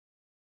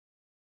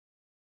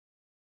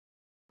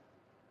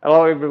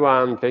Hello,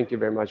 everyone. Thank you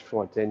very much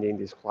for attending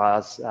this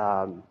class.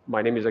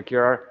 My name is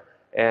Akira,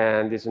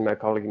 and this is my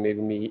colleague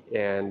Megumi,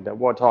 and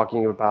we're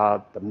talking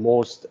about the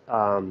most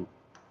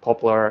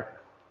popular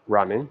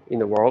ramen in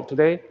the world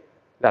today.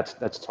 That's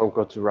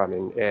Tonkotsu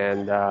Ramen,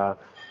 and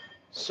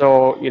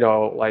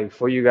like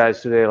for you guys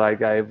today,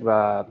 like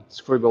I've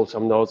scribbled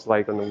some notes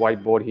like on the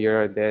whiteboard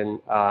here. Then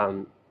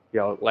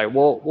like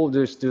we'll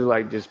just do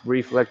like this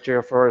brief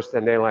lecture first,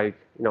 and then like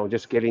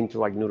just get into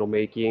like noodle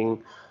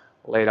making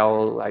later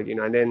on, like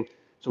and then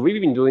so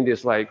we've been doing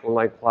this like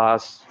online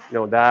class,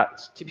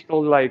 that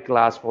typically like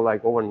lasts for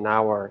like over an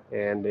hour,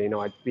 and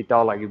we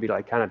thought like it'd be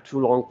like kind of too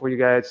long for you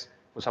guys,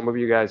 for some of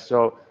you guys.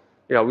 So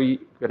we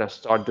gonna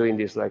start doing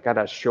this like kind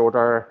of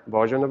shorter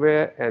version of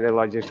it, and then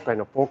like just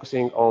kind of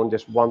focusing on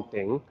just one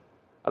thing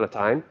at a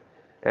time.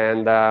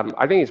 And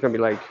I think it's gonna be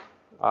like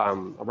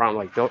around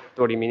like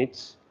 30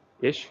 minutes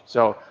ish.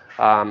 So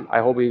I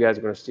hope you guys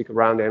are gonna stick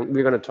around, and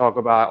we're gonna talk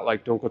about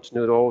like tonkotsu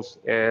noodles,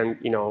 and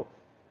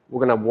we're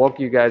gonna walk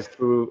you guys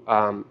through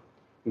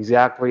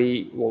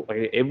exactly well,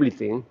 like,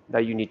 everything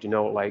that you need to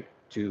know, like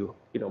to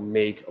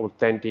make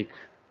authentic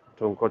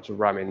tonkotsu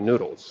ramen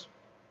noodles.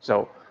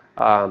 So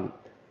um,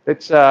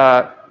 let's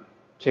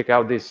check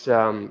out this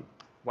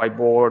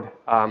whiteboard.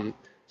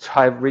 So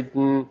I've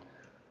written.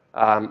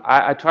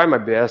 I try my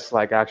best,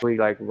 like actually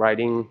like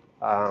writing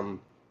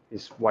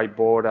this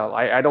whiteboard.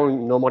 I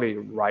don't normally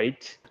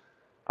write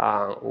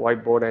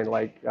whiteboard, and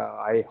like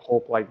I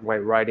hope like my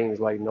writing is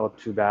like not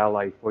too bad,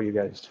 like for you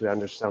guys to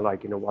understand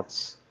like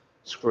what's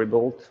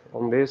scribbled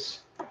on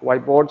this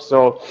whiteboard.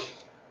 So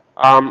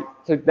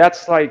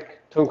that's like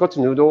tonkotsu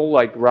noodle,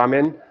 like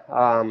ramen.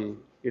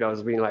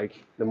 Has been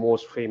like the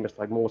most famous,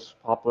 like most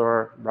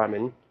popular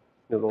ramen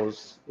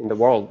noodles in the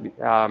world.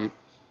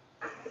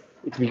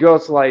 It's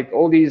because like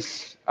all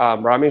these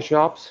ramen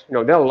shops, there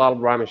are a lot of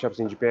ramen shops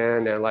in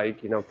Japan and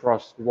like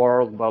across the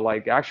world, but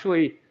like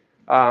actually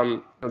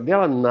there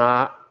are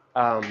not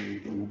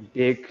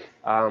big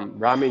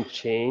ramen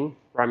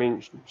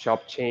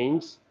shop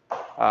chains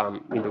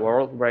in the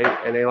world, right?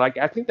 And then like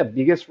I think the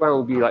biggest one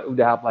would be like would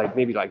have like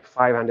maybe like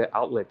 500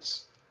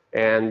 outlets,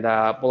 and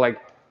but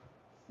like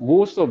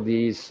most of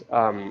these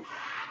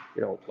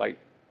like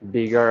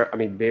big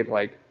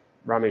like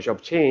ramen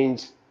shop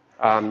chains,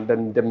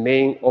 then the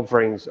main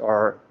offerings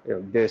are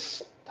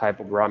this type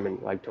of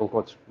ramen, like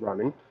tonkotsu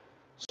ramen.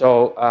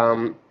 So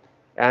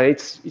and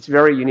it's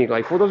very unique.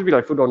 Like for those of you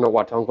like who don't know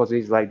what tonkotsu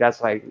is,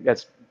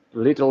 that's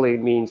literally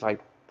means like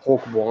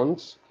pork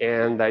bones,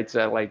 and it's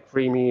a like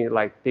creamy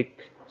like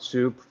thick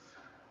soup.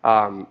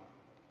 Um,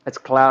 it's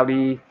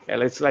cloudy,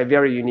 and it's like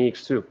very unique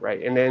soup,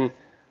 right? And then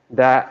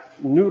that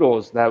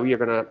noodles that we are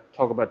gonna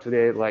talk about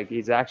today, like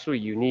is actually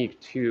unique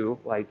too,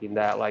 like in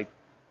that like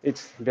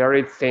it's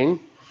very thin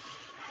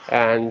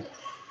and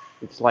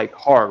it's like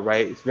hard,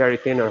 right? It's very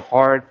thin and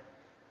hard,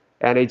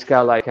 and it's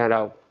got like kind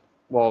of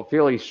well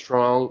fairly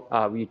strong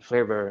wheat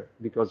flavor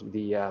because of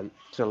the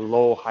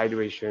low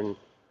hydration,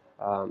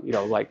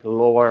 like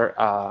lower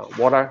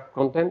water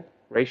content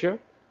ratio.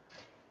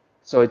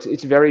 So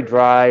it's very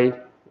dry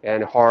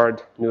and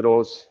hard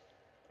noodles,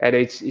 and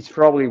it's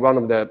probably one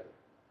of the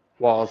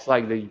well, it's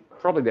like the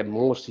probably the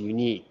most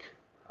unique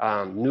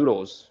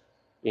noodles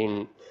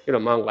in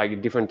among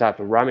like different types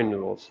of ramen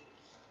noodles.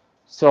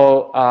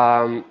 So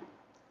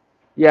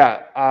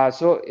yeah,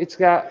 so it's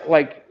got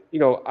like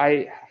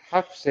I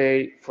have to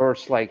say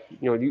first like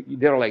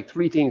there are like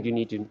three things you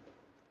need you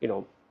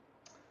know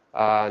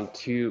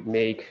to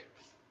make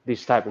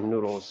this type of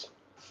noodles.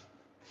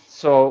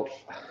 So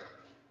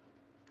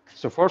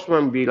so first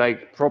one would be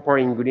like proper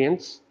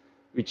ingredients,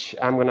 which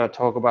I'm gonna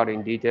talk about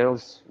in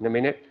details in a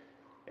minute,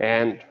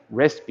 and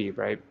recipe,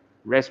 right?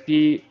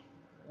 Recipe,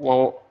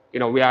 well,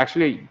 we're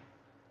actually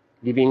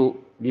giving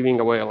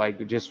away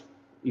like just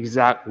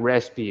exact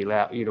recipe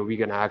that we're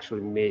gonna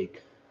actually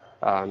make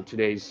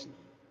today's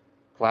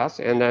class,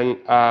 and then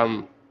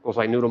also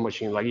like noodle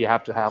machine, like you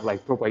have to have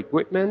like proper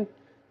equipment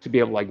to be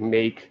able like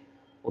make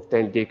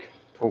authentic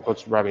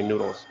tonkotsu ramen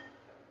noodles.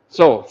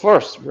 So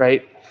first,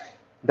 right,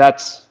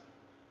 that's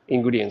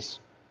ingredients.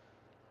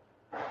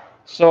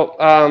 So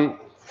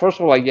first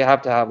of all, like you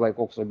have to have like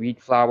also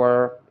wheat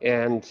flour,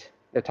 and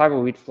the type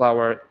of wheat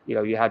flour,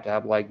 you have to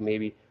have like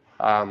maybe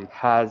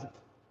has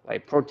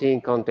like protein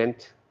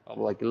content of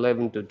like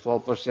 11 to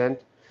 12%.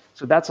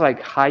 So that's like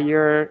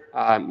higher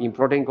in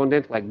protein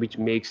content, like which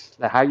makes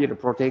the higher the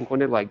protein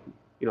content, like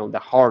the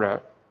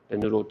harder the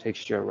noodle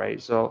texture,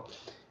 right?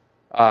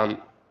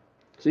 Um,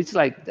 so it's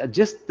like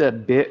just a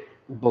bit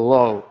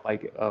below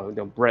like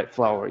the bread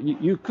flour.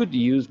 You could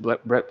use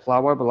bread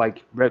flour, but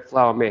like bread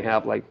flour may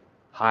have like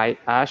high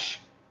ash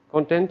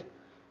content.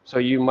 So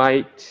you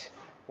might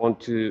want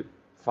to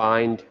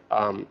find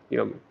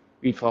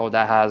wheat flour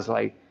that has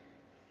like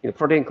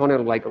protein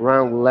content like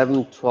around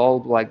 11,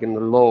 12, like in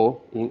the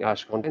low in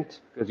ash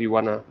content, because if you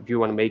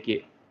wanna make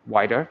it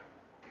whiter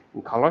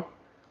in color.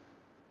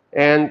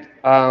 And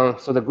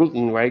so the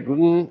gluten, right?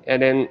 Gluten,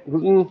 and then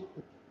gluten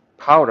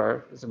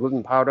powder. It's a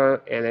gluten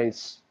powder, and then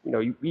it's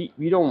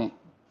we don't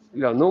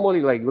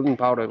normally like gluten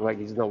powder like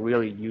is not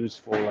really used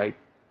for like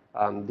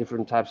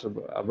different types of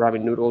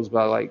ramen noodles,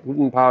 but like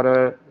gluten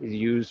powder is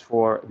used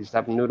for this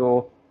type of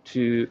noodle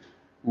to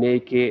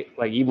make it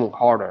like even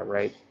harder,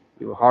 right?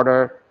 Even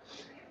harder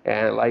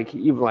and like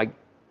even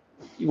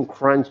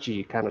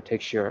crunchy kind of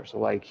texture. So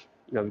like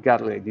you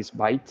got like this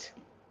bite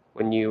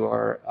when you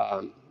are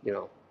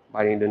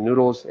biting the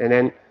noodles, and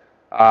then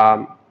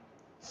um,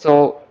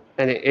 so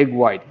and an egg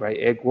white, right?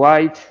 Egg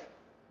white.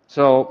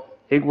 So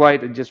egg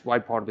white is just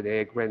white part of the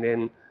egg, and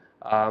then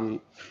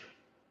um,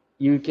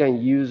 you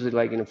can use it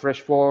like in a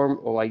fresh form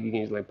or like you can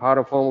use like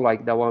powder form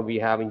like the one we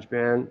have in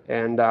Japan.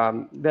 And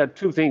there are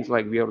two things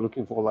like we are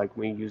looking for like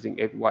when using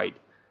egg white.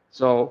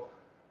 So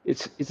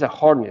it's a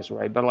hardness,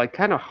 right? But like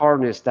kind of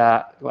hardness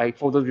that like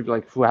for those people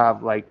like who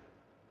have like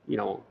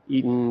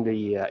eaten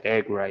the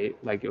egg, right?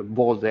 Like a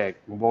boiled egg,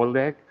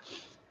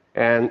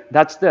 and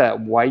that's the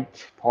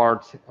white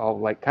part of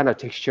like kind of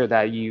texture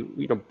that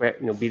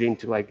beat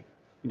into like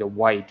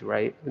white,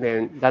 right? And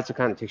then that's the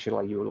kind of texture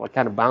like you like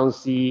kind of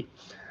bouncy,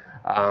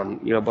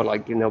 but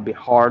like a bit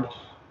hard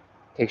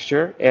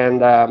texture.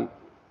 And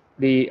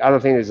the other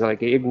thing is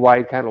like egg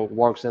white kind of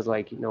works as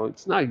like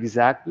it's not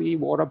exactly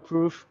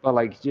waterproof, but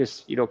like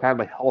just kind of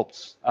like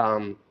helps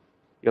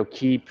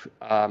keep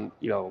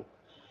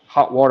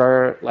hot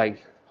water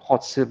like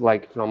hot soup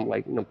like from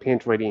like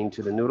penetrating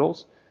into the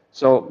noodles.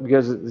 So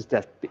because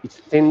it's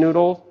thin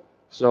noodle,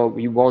 so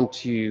we want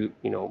to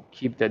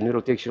keep the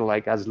noodle texture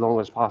like as long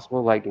as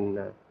possible like in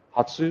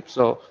hot soup.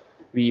 So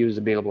we use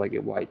a bit of like a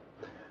white.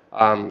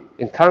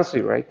 In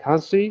kansi, right?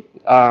 Kansi,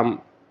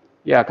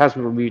 yeah,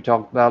 kansi we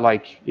talked about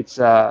like it's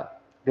there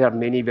are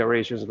many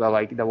variations, but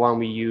like the one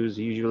we use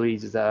usually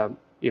is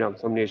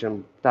combination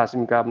of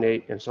potassium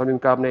carbonate and sodium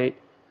carbonate.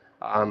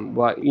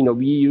 But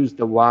we use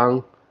the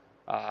one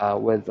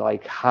with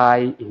like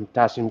high in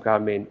potassium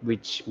carbonate,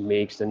 which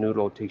makes the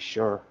noodle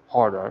texture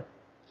harder.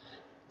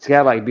 It's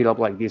got like a bit of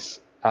like this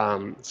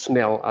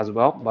smell as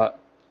well, but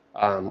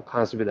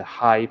kansi with a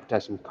high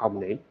potassium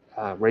carbonate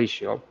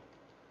ratio.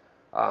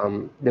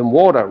 Then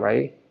water,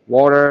 right?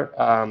 Water,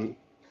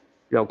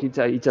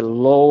 it's a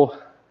low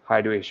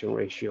hydration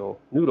ratio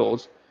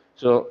noodles.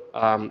 So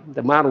the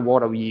amount of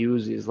water we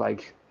use is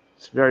like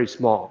it's very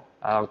small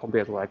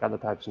compared to like other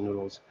types of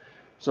noodles.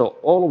 So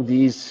all of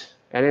these,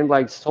 and then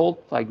like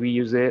salt, like we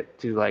use it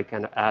to like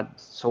kind of add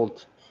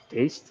salt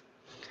taste,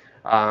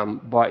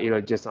 but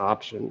just an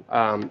option.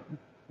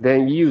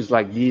 Then we use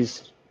like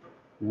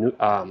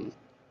um,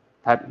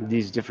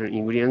 these different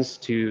ingredients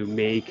to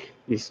make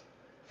this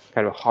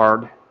kind of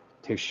hard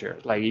texture.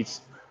 Like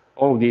it's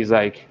all of these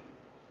like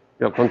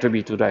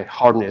contribute to the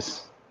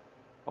hardness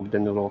of the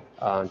noodle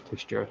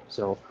texture.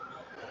 So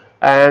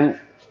and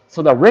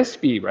so the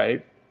recipe,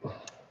 right?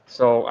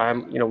 So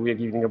we're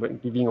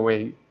giving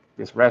away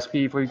this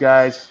recipe for you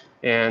guys.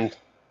 And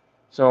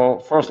so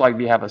first, like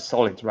we have a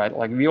solid, right?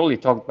 Like we only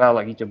talked about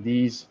like each of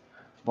these,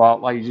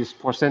 but like just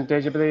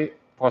percentage of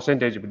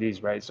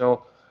these, right?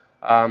 So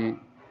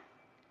um,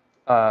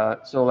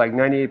 so like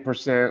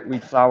 98%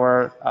 wheat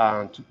flour,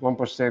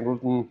 1%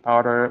 gluten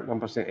powder,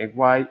 1% egg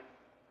white.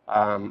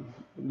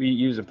 We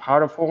use a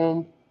powder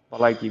form, but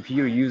like if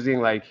you're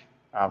using like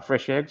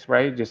fresh eggs,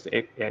 right? Just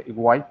egg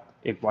white.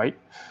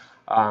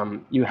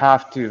 You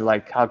have to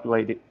like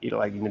calculate it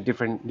like in a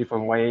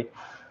different way.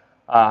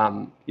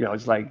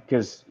 It's like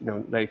because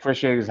like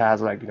fresh eggs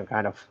has like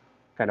kind of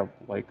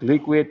like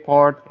liquid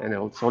part and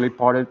a solid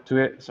part to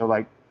it. So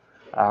like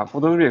for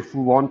those of you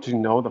who want to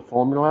know the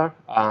formula,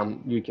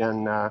 you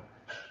can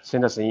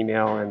send us an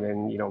email and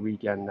then we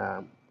can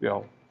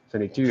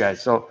send it to you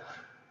guys. So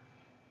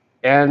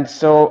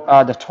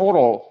the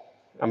total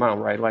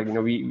amount, right? Like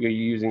we're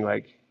using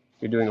like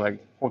we're doing like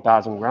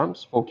 4,000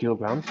 grams, 4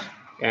 kilograms,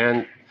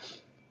 and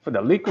for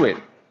the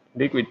liquid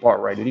part,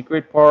 right? The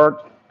liquid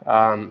part,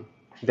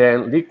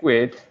 then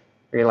liquid,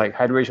 like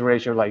hydration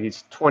ratio, like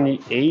it's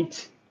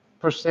 28%,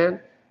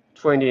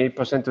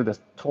 28% to the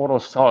total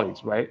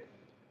solids, right?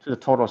 To the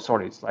total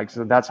solids, like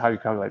so that's how you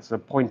calculate. So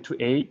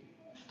 0.28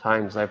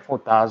 times like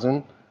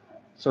 4,000.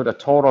 So the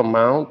total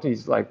amount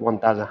is like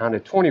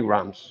 1,120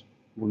 grams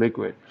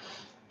liquid.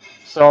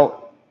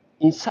 So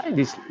inside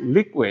this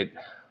liquid,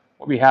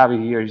 what we have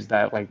here is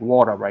that like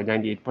water, right?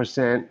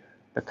 98%.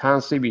 The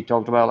concept we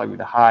talked about, like with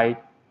the high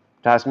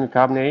potassium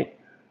carbonate,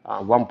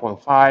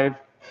 1.5,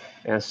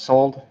 and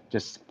salt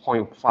just zero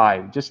point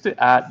 0.5, just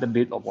to add a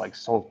bit of like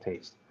salt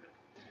taste.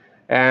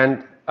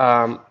 And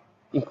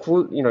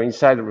include,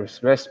 inside the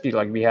recipe,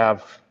 like we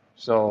have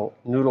so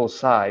noodle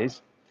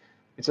size.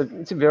 It's a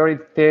very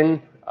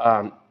thin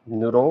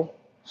noodle.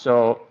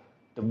 So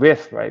the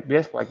width, right?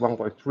 Width like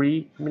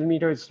 1.3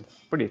 millimeters, is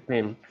pretty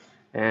thin,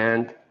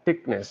 and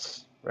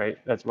thickness, right?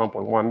 That's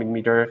 1.1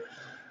 millimeter.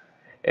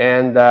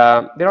 And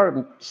there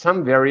are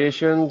some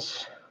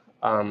variations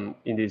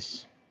in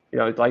this.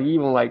 It's like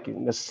even like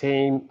in the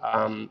same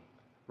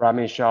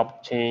ramen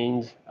shop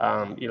chains.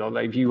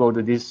 Like if you go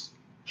to this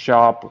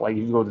shop, like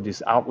if you go to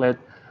this outlet,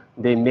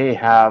 they may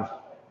have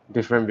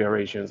different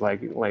variations,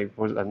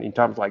 in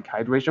terms of like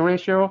hydration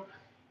ratio,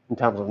 in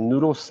terms of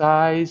noodle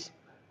size,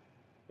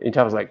 in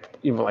terms of like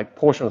even like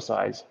portion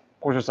size.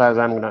 portion size,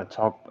 I'm gonna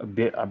talk a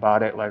bit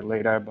about it like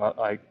later, but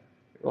like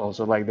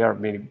also like there are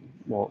many,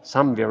 well,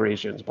 some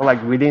variations, but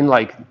like within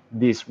like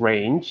this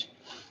range.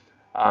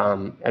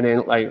 And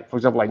then like, for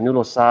example, like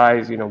noodle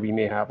size, we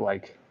may have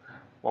like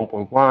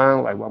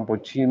 1.1, like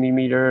 1.2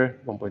 millimeter,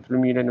 1.3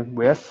 millimeter in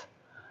width.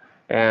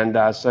 And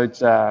so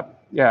it's,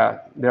 yeah,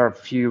 there are a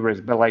few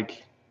risks, but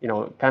like,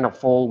 kind of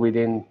fall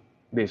within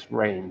this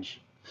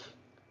range.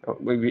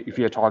 If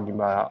you're talking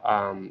about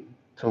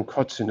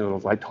tonkotsu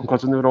noodles, like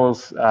tonkotsu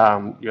noodles,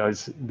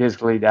 it's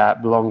basically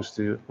that belongs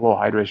to low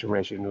hydration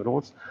ratio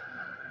noodles.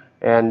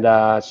 And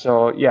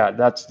so, yeah,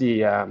 that's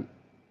the,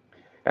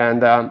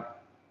 and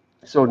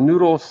so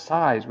noodle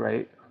size,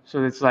 right?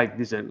 So it's like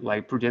this,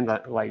 like pretend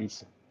that like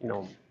it's,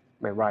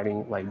 my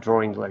writing, like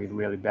drawing, like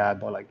really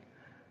bad, but like,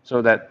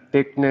 so that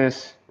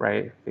thickness,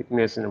 right?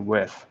 Thickness and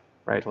width,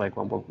 right? Like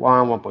 1.1,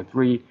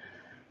 1.3,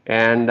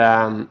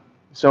 and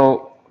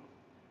so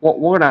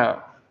we're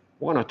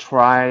gonna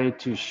try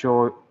to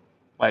show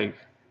like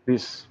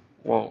this,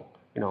 well,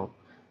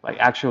 like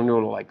actual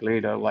noodle, like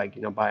later,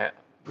 like by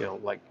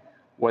like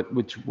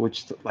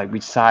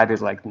which side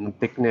is like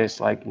thickness,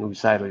 like which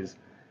side is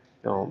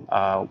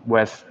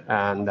width,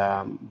 and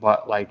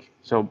but like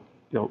so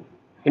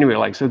anyway,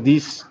 like so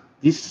this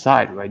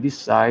side, right? This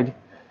side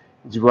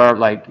is where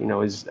like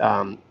is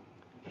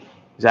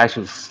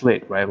actually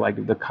slit, right?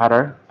 Like the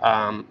cutter,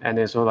 and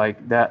then so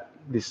like that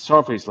this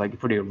surface like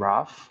pretty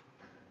rough,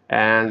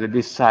 and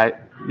this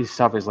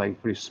surface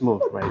like pretty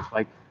smooth, right?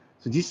 Like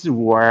so this is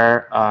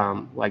where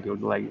like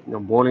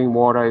boiling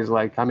water is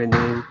like coming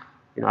in,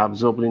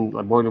 absorbing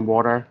like boiling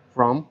water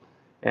from,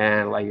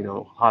 and like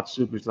hot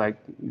soup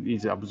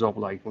is absorbed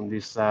like on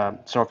this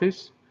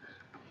surface.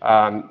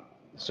 Um,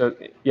 so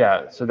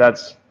yeah, so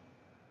that's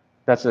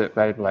a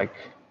kind of like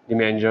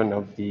dimension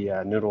of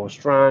the noodle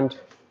strand.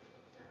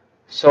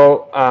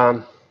 So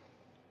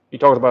you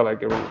talked about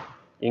like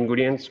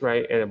ingredients,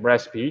 right, and a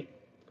recipe,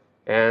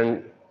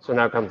 and so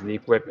now comes the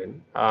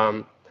equipment.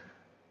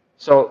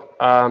 So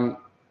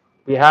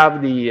we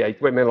have the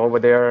equipment over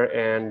there,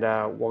 and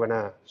we're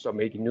gonna start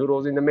making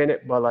noodles in a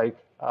minute. But like,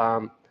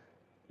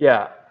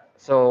 yeah,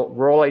 so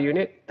roller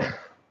unit.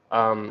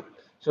 Um,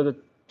 so the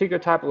particular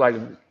type of like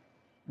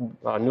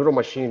noodle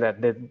machine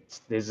that's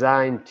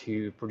designed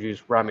to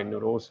produce ramen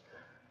noodles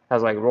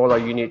has like roller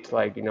unit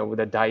like with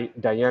a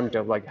diameter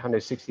of like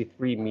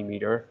 163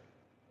 millimeter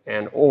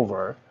and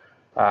over.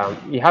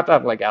 You have to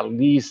have like at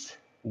least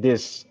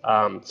this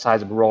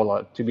size of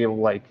roller to be able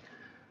to like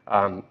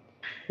um,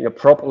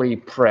 properly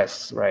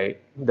press right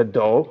the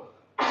dough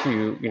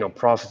to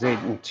process it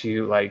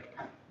into like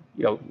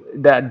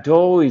that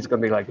dough is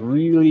gonna be like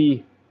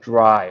really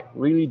dry,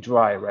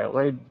 right?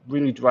 Like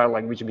really dry,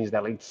 like which means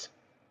that it's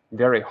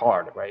very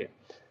hard, right?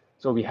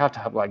 So we have to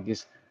have like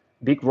these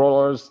big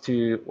rollers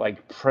to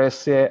like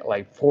press it,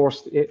 like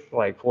force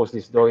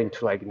this dough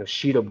into like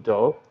sheet of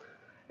dough.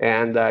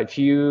 And if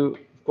you,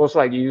 of course,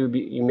 like you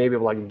maybe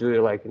like do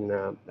it like in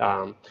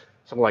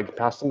something like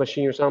pasta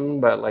machine or something,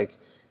 but like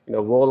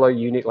roller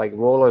unit, like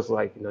rollers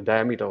like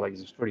diameter like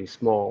is pretty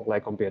small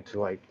like compared to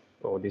like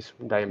this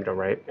diameter,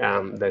 right?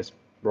 This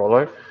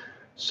roller.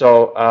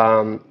 So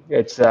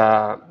it's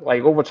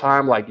like over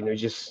time, like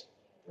just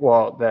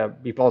well the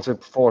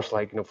repulsive force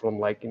like from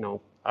like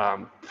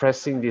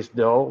pressing this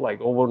dough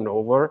like over and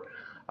over,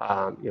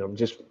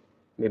 just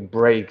may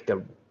break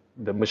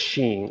the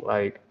machine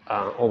like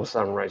all of a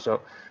sudden, right?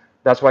 So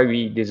that's why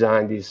we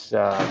designed this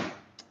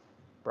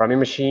ramen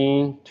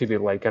machine to be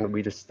like kind of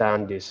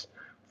withstand this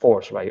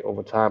force right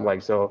over time,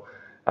 like so.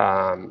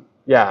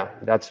 Yeah,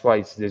 that's why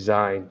it's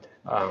designed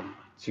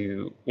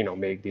to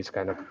make this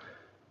kind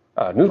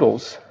of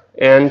noodles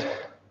and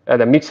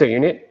the mixer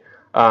unit,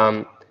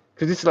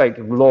 because it's like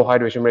low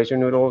hydration ratio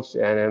noodles,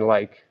 and then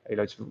like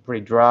it's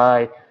pretty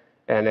dry,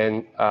 and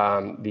then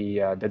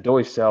the dough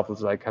itself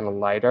is like kind of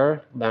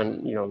lighter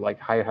than like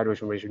high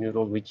hydration ratio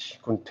noodles, which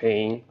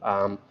contain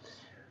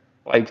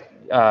like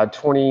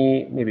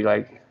 20, maybe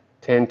like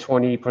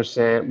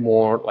 10-20%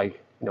 more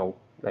like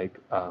like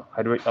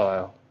hydrate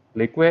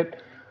liquid.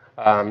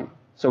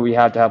 So we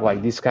had to have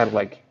like this kind of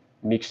like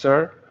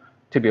mixer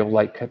to be able to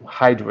like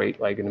hydrate,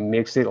 like and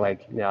mix it,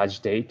 like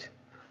agitate.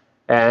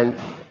 And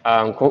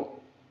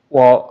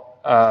well,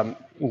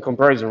 in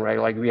comparison, right,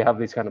 like we have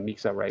this kind of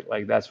mixer, right,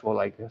 like that's for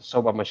like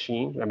soba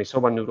machine, I mean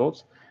soba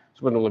noodles,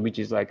 soba noodle, which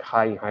is like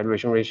high in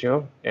hydration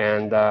ratio.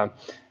 And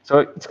so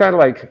it's kind of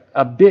like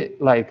a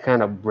bit like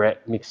kind of bread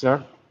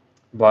mixer,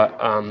 but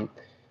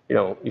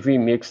if we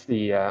mix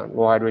the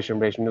low hydration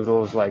ratio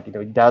noodles, like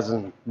it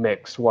doesn't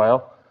mix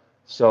well.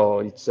 So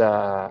it's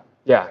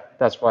yeah,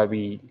 that's why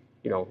we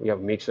have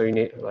a mixer in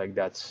it, like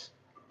that's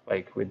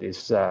like with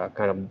this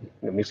kind of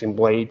mixing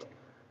blade.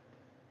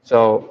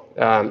 So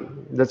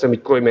that's some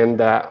equipment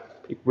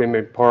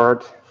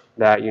part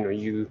that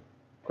you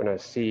gonna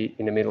see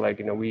in the middle. Like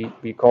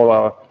we call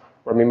our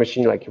ramen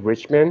machine like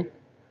Richmond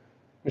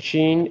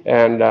machine,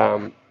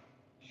 and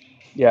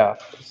yeah.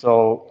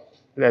 So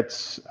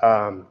let's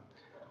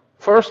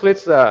first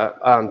let's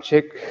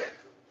check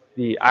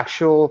the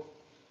actual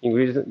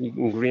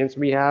ingredients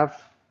we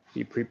have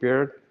be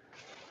prepared.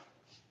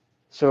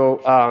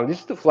 So this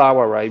is the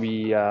flour, right?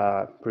 We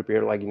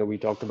prepared, like we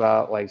talked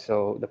about, like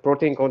so the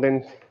protein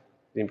content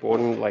is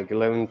important, like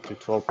 11 to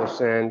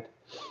 12%,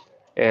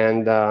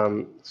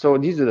 and so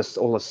these are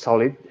all the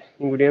solid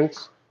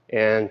ingredients,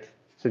 and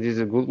so this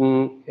is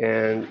gluten,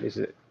 and this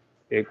is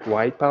egg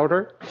white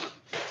powder,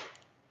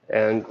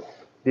 and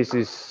this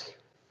is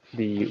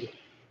the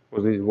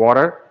what is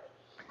water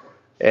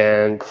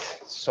and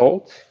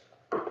salt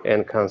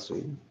and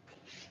calcium.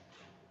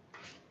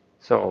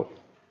 So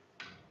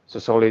so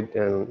solid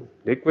and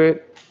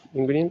liquid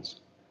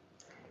ingredients.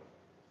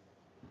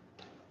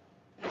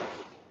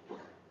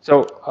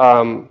 So,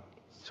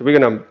 so we're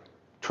gonna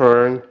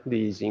turn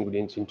these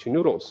ingredients into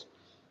noodles.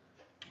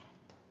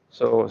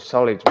 So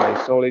solids,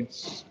 right?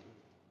 Solids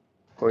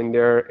go in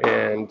there,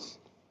 and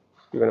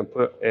we're gonna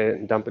put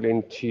and dump it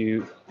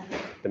into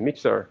the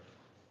mixer.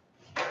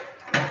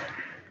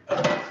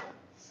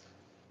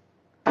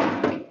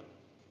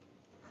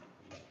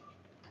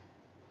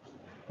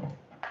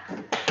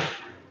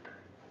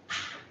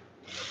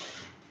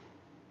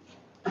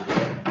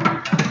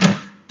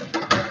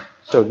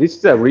 So this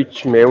is a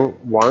Richmond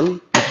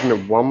one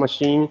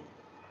machine.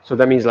 So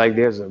that means like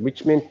there's a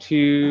Richmond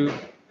two,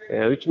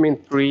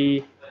 Richmond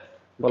three,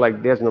 but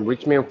like there's no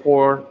Richmond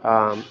four.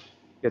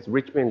 There's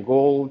Richmond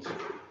Gold,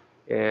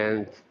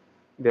 and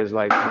there's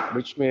like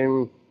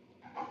Richmond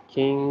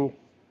King,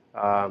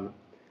 um,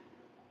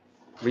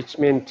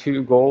 Richmond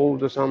two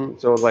Gold or something.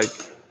 So like,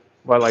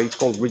 well, like it's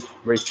called Rich,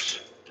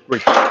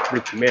 Rich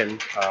Men.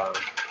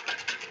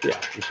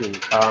 Yeah, machine.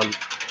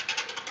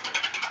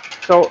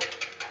 So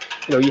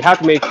you have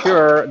to make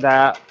sure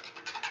that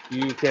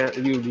you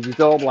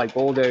dissolve like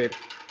all the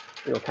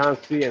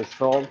calcium and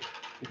salt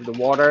into the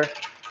water,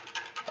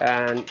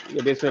 and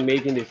you're basically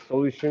making this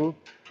solution.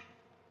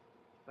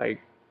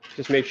 Like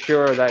just make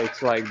sure that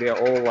it's like they're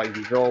all like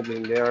dissolved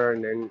in there,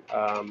 and then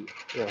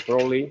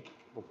thoroughly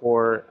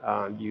before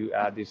you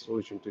add this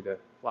solution to the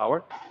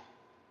flour.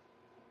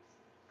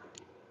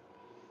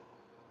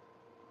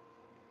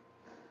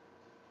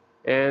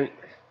 And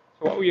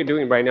so what we are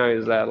doing right now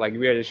is that like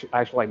we are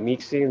actually like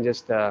mixing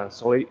just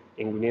solid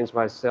ingredients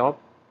by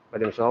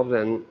themselves,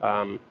 and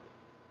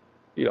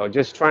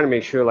just trying to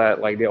make sure that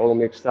like they're all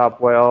mixed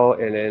up well,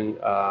 and then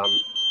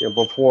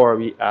before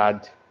we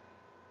add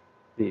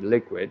the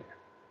liquid.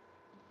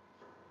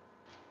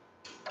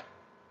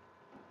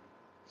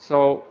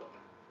 So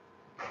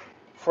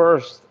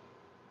first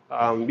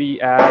we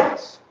add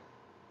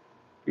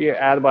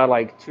about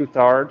like two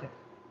third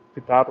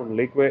of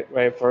liquid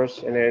right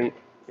first, and then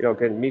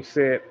can mix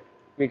it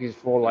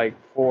for like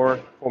four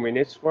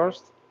minutes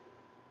first,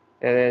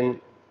 and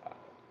then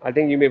I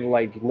think you may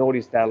like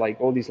notice that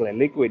like all this like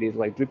liquid is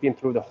like dripping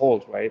through the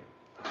holes, right?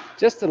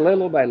 Just a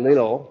little by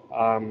little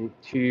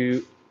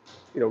to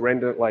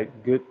render like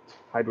good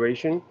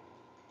hydration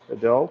the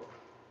dough,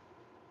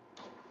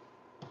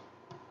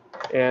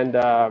 and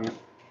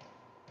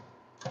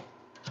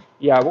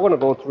yeah, we're gonna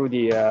go through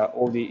the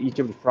all the each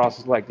of the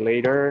process like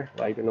later,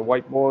 like in the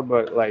whiteboard,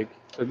 but like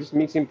so this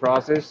mixing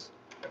process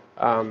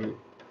um,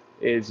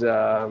 is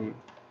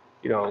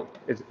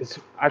it's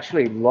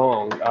actually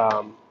long.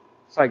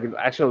 It's like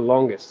actually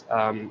longest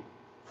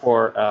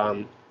for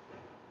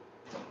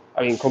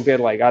I mean, compared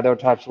to like other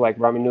types of like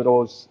ramen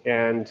noodles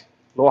and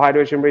low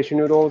hydration ratio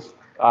noodles,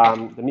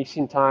 the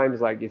mixing time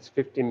is like it's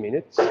 15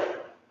 minutes.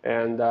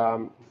 And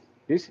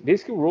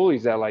this rule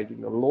is that like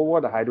the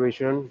lower the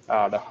hydration,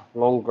 the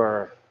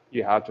longer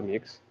you have to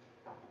mix.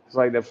 It's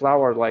like the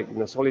flour, like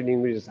solid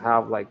ingredients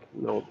have like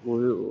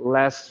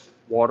less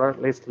water,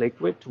 less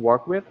liquid to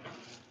work with,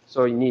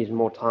 so it needs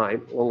more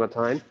time, longer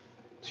time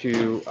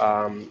to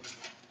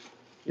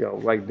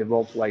like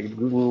develop like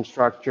gluten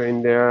structure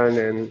in there, and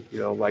then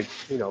like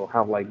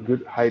have like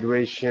good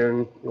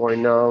hydration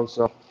going on.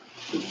 So,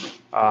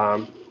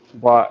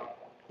 but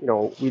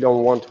we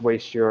don't want to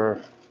waste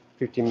your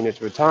 15 minutes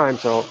of your time.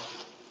 So,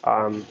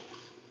 so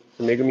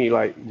make me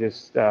like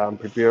just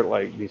prepare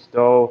like this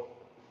dough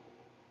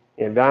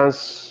in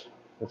advance.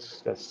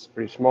 That's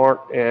pretty smart.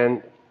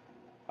 And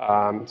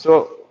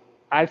so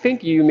I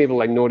think you maybe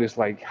like notice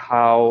like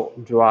how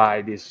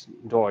dry this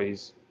dough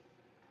is.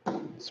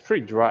 It's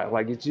pretty dry.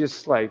 Like it's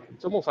just like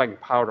it's almost like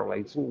powder. Like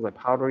it's almost like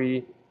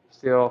powdery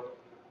still,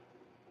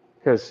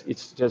 because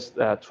it's just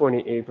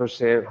 28%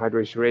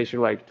 hydration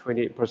ratio, like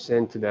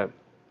 28% to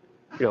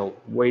the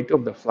weight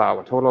of the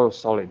flour, total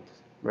solid,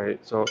 right?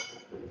 So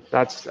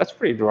that's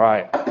pretty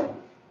dry.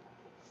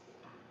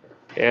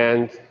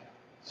 And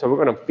so we're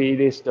gonna feed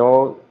this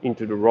dough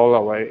into the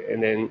roller, right?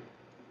 And then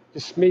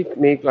just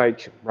make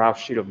like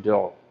rough sheet of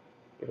dough,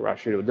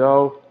 rough sheet of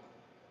dough.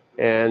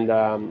 And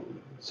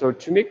so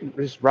to make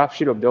this rough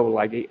sheet of dough,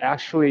 like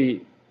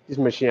this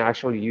machine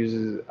actually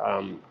uses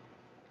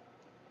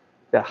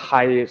the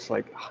highest,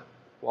 like,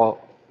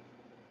 well,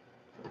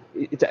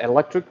 it's an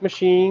electric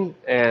machine,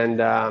 and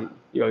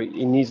it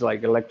needs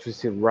like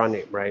electricity to run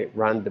it, right?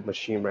 Run the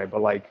machine, right?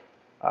 But like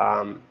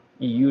it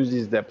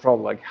uses the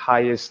probably like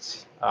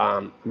highest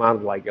amount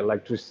of like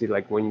electricity,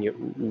 like when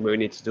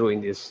it's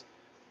doing this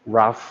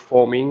rough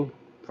forming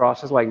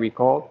process, like we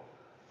call.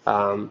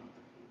 Um,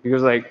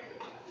 because like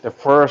the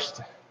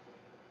first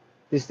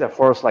this is the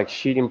first like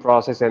sheeting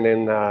process, and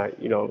then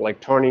like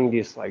turning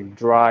this like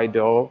dry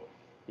dough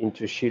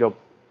into sheet of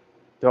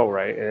dough,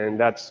 right? And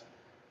that's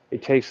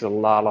it takes a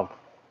lot of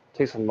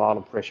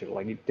pressure,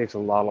 like it takes a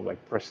lot of like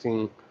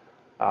pressing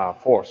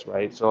force,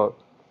 right? So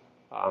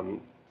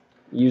um,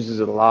 uses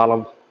a lot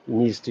of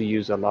needs to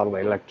use a lot of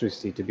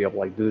electricity to be able to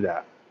like do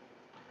that.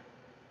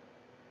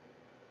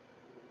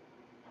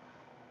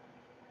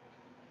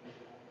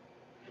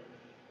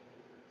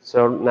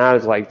 So now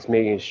it's like it's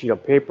making a sheet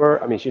of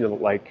paper, I mean sheet of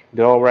like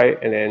dough,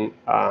 right? And then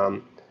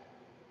um,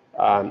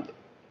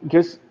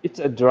 because it's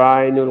a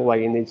dry noodle,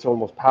 like and it's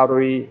almost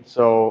powdery,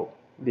 so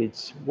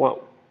it's one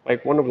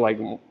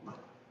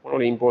of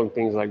the important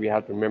things like we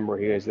have to remember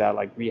here is that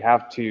like we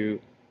have to,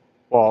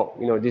 well,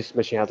 this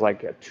machine has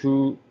like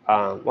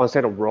one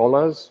set of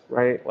rollers,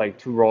 right? Like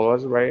two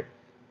rollers, right?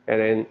 And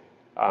then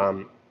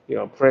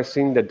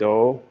pressing the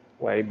dough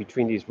right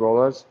between these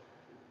rollers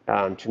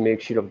to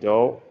make sheet of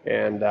dough,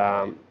 and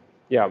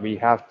yeah, we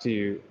have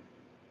to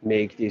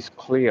make this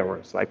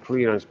clearance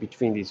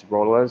between these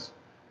rollers,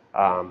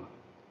 um,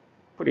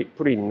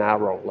 pretty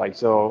narrow. Like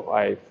so,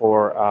 I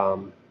for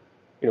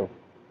you know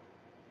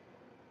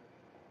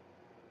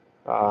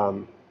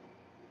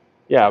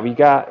yeah, we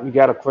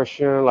got a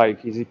question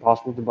like, is it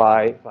possible to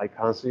buy like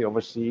constantly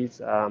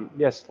overseas?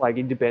 Yes, like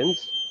it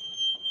depends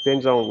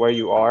on where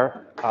you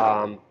are.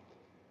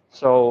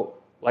 So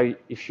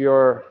like if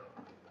you're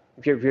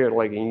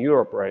like in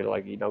Europe, right?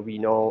 Like we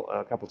know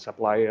a couple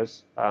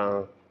suppliers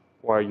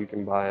where you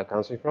can buy a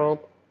constantly from.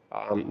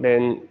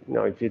 Then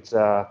if it's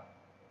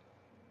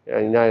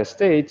United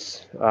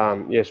States,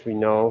 yes, we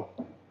know.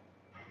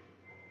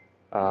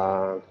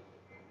 Uh,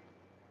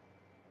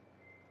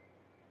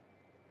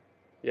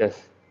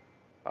 yes.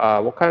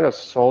 What kind of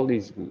salt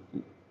is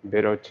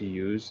better to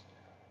use?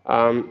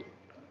 Um,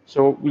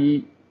 so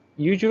we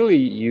usually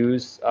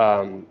use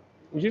the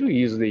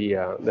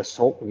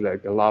salt with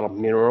like a lot of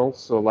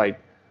minerals. So like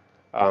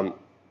um,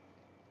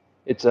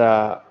 it's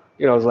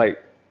it's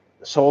like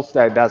salts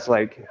that's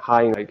like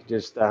high in like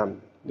just the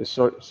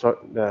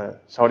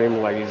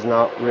sodium like is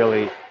not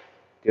really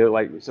good.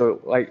 Like so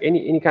like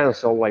any kind of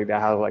salt like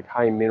that has like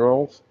high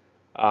minerals.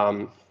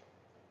 Um,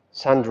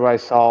 Sun-dried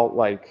salt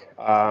like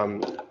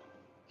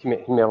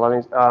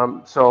Himalayan.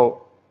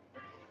 So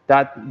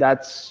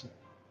that's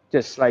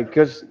just like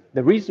because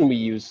the reason we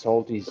use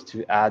salt is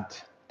to add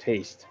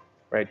taste,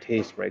 right?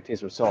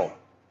 Taste of salt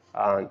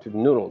to the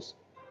noodles.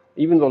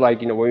 Even though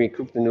like when we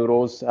cook the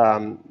noodles,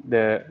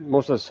 the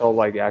most of the salt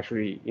like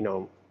actually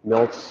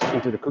melts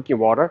into the cooking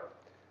water.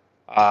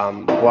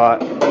 But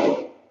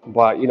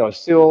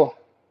still,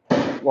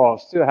 well,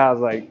 still has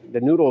like the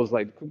noodles,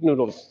 like cooked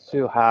noodles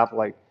still have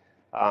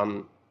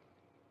um,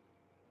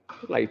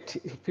 like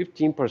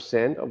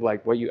 15% of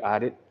like what you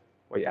added,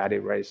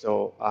 right?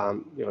 So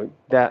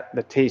that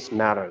the taste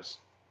matters.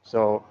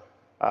 So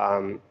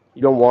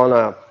you don't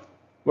wanna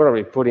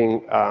be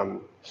putting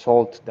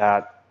salt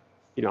that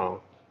you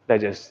know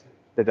that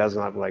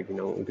doesn't have like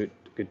good.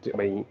 I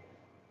mean,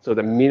 so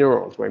the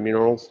minerals, right?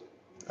 Minerals,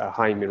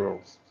 high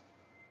minerals.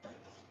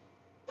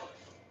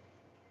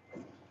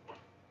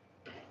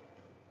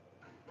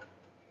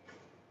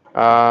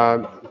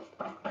 Um,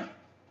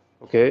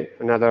 okay,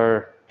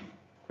 another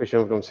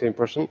question from the same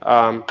person.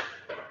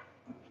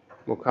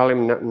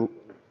 Mukalim,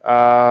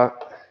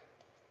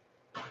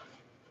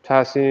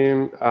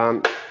 potassium.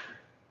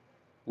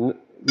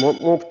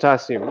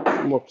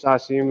 More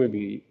potassium, would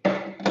be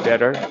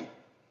better.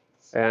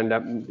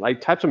 And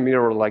like types of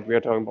mineral, like we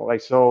are talking about,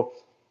 like so,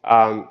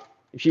 um,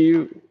 if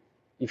you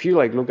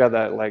like look at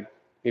that, like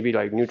maybe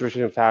like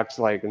nutrition facts,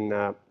 like in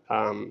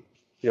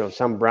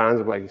some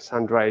brands of like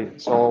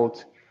sun-dried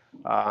salt,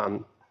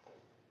 um,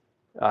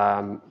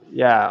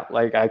 yeah,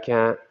 like I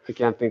can't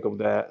think of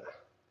the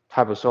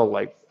type of salt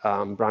like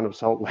brand of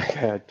salt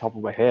like top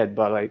of my head,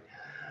 but like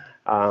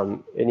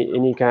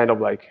any kind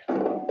of like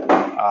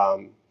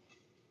um,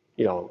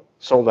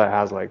 salt that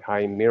has like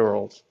high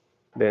minerals,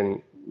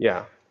 then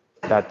yeah,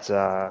 that's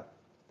uh,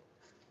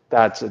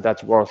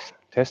 that's worth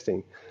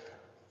testing.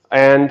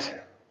 And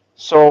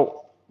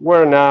so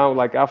we're now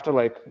like after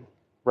like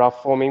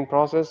rough forming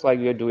process, like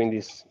you're doing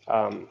this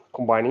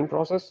combining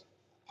process.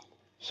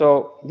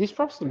 So this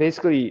process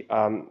basically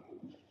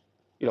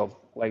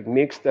like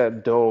makes the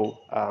dough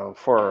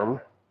firm,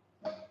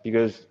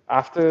 because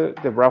after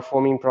the rough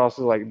forming process,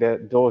 like the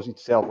dough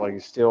itself like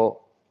is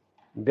still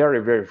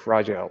very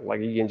fragile.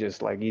 Like you can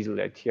just like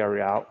easily like, tear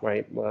it out,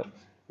 right? But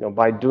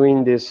by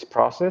doing this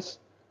process,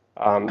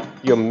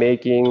 you're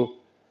making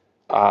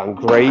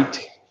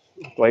great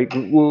like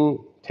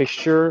gluten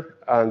texture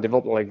and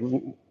develop like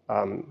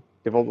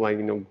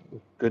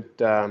good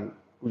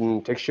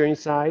gluten texture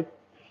inside,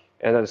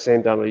 and at the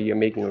same time like, you're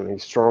making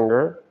it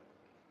stronger.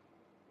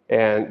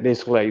 And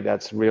basically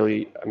that's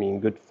really, I mean,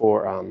 good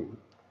for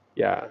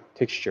yeah,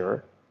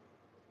 texture.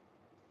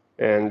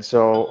 And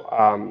so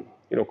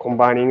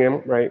combining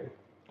them, right?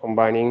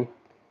 Combining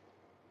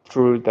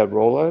through the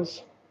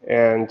rollers.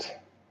 And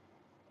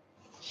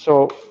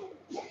so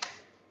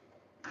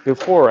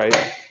before,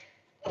 right,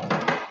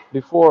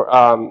 before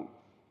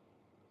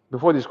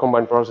before this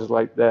combined process,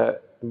 like the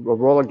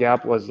roller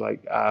gap was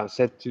like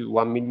set to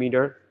 1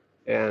 millimeter,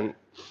 and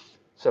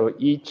so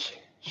each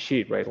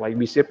sheet, right, like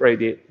we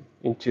separate it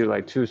into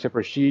like two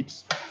separate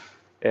sheets,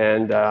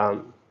 and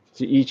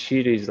so each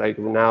sheet is like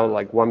now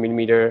like 1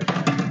 millimeter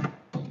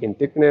in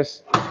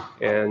thickness,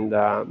 and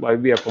like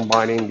we are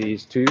combining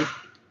these two,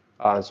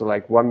 so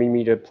like 1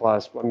 millimeter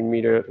plus 1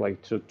 millimeter, like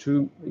so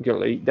two, you know,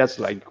 like, that's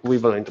like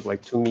equivalent of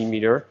like 2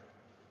 millimeter,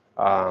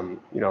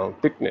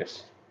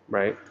 thickness,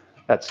 right?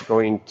 That's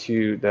going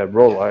to the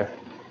roller,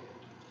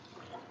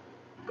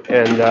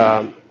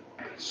 and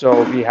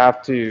so we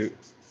have to,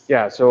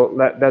 yeah. So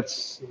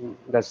that's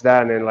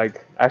that, and then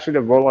like actually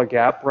the roller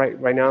gap right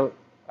now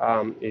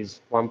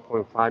is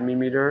 1.5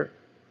 millimeter,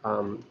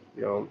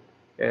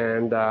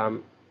 and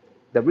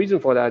the reason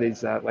for that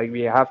is that like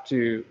we have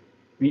to,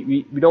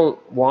 we don't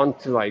want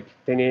to like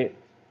thin it,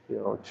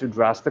 too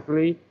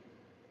drastically.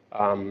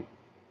 Um,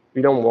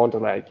 we don't want to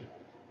like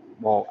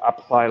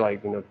apply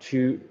like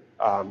too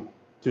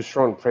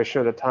strong pressure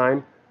at the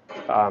time,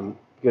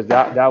 because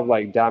that would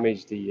like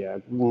damage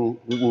the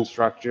gluten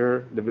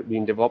structure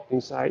being developed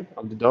inside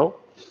of the dough.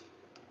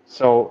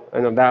 So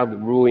that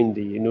would ruin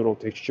the noodle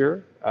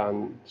texture.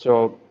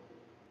 So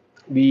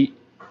we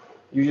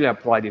usually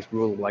apply this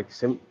rule like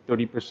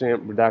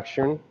 30%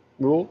 reduction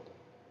rule.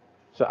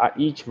 So at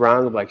each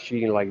round of like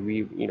shooting, like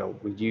we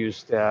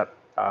reduce that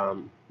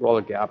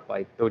roller gap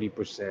by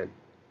 30%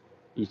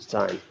 each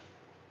time.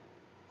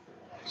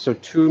 So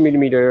 2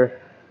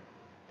 millimeter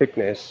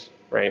thickness,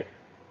 right?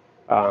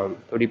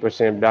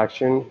 30%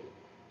 reduction.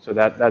 So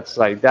that's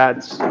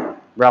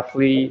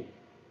roughly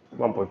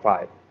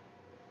 1.5.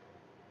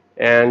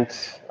 And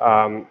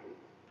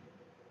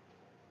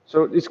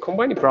so this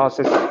combining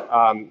process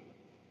is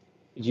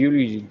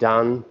usually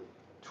done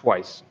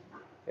twice,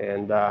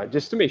 and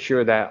just to make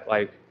sure that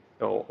like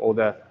all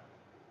the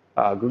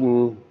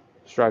gluten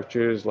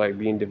structures like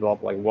being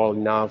developed like well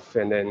enough,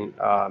 and then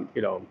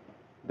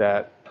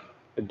that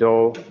the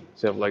dough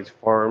is like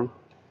firm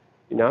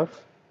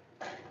enough.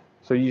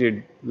 So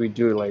usually we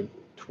do it like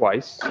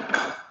twice,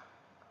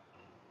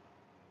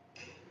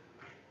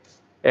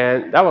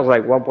 and that was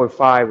like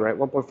 1.5, right?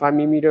 1.5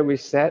 millimeter we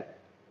set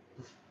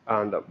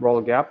on the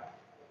roller gap,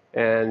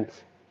 and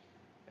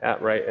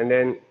right, and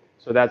then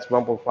so that's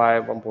 1.5,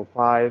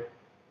 1.5,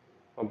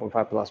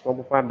 1.5 plus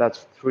 1.5.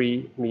 That's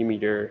 3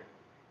 millimeter.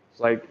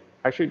 It's like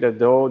actually the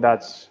dough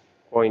that's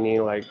going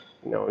in like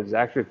is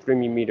actually 3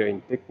 millimeter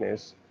in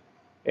thickness,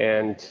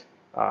 and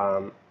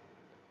um,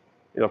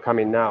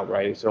 coming out,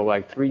 right? So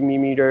like 3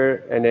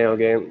 millimeter, and then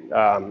again,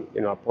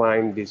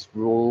 applying this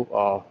rule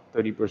of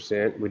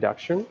 30%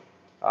 reduction,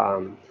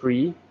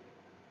 3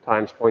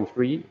 times zero point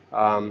 0.3,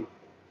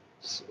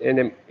 and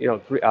then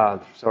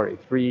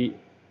three,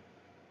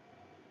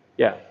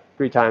 yeah,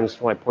 3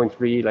 times like zero point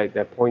 0.3, like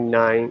that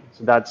 0.9.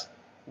 So that's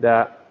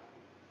the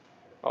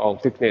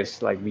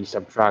thickness like we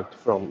subtract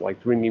from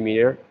like 3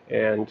 millimeter,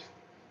 and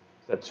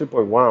that's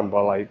 2.1,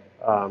 but like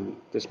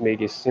just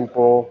make it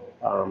simple.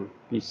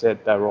 We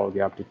set that roll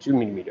gap to 2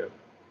 millimeter.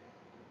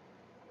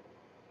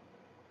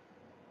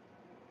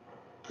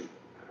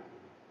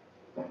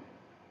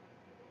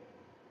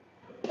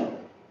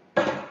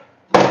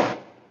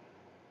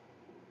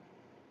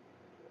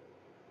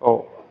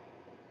 Oh,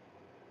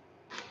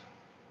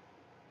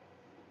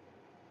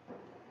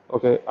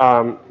 okay.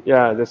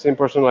 Yeah, the same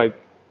person like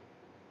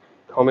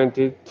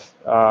commented.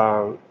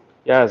 Yeah,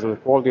 so the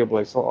quality of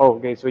like so. Oh,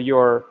 okay. So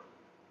you're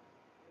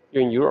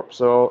in Europe.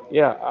 So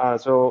yeah.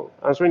 So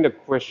answering the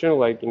question,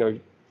 like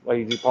like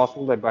is it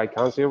possible that buy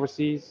currency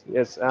overseas?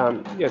 Yes.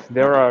 Yes,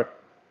 there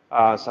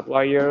are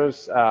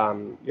suppliers. I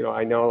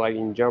know like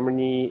in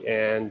Germany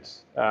and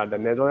the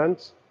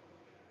Netherlands.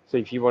 So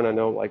if you want to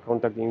know like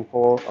contact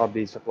info of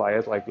the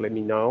suppliers, like let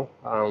me know.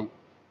 I'd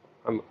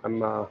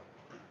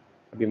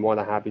be more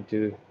than happy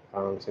to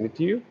send it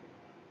to you.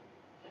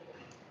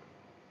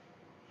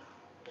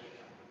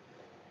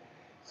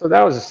 So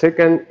that was the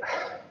second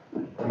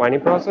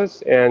mining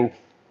process, and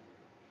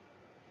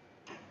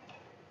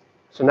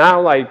so now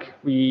like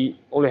we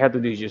only have to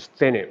do is just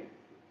thin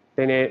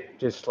it,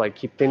 just like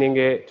keep thinning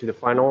it to the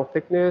final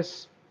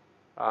thickness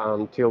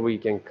until we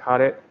can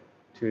cut it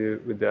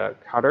to with the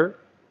cutter.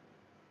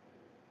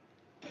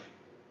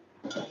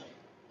 So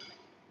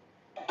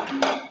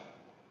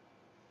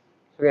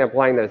again,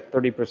 applying the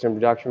 30%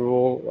 reduction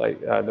rule,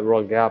 like the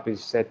roll gap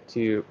is set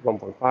to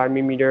 1.5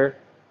 millimeter,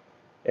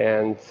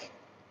 and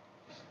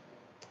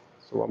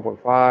so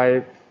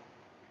 1.5.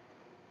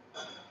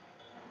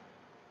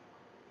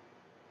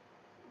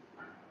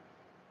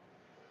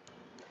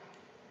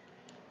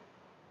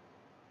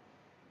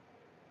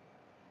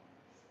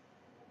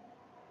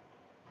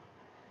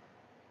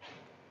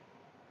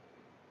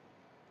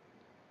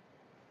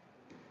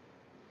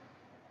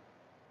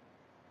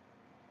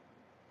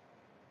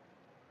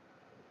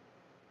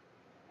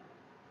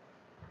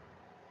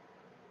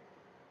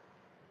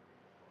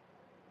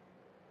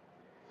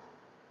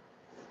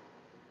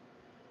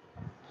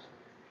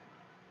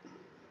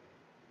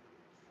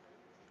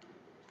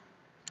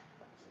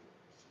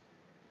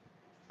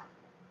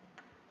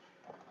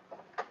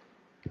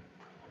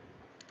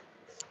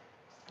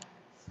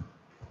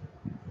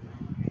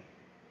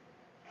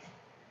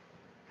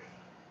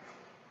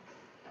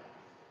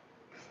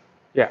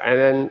 Yeah, and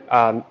then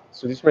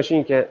so this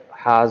machine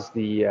has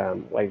the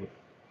like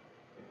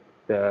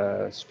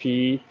the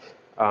speed,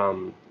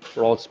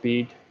 roll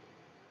speed.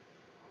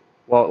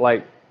 Well,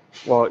 like,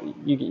 well,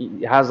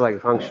 it has like a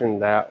function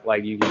that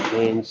like you can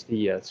change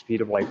the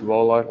speed of like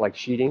roller, like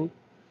sheeting,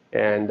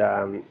 and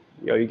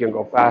you can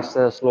go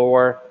faster,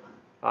 slower,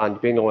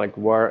 depending on like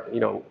where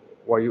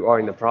you are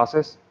in the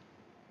process.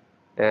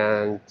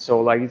 And so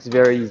like it's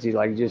very easy,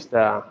 like just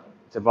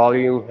it's a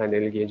volume, and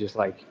then you can just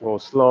like go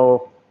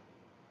slow,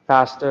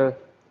 faster,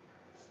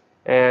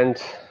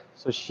 and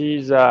so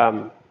she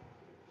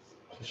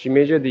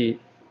measured the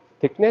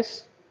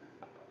thickness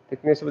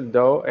thickness of the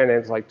dough, and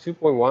it's like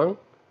 2.1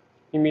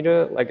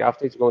 millimeter. Like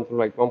after it's gone through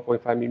like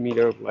 1.5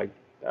 millimeter of like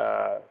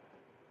uh,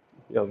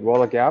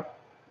 roller gap,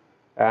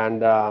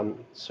 and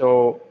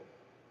so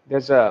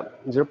there's a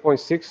zero point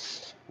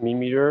 0.6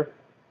 millimeter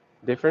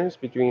difference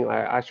between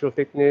actual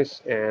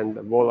thickness and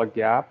the roller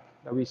gap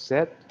that we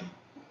set.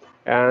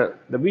 And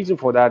the reason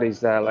for that is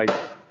that like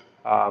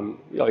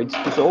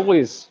it's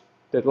always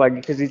that like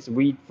because it's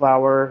wheat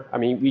flour, I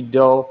mean wheat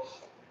dough,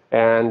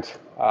 and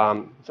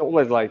it's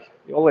always like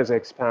it always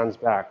expands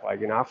back.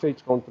 Like after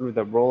it's gone through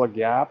the roller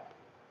gap,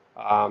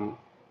 um,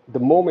 the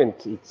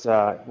moment it's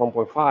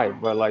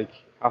 1.5, but like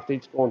after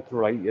it's gone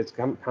through,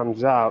 like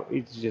comes out,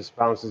 it just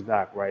bounces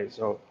back, right?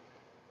 So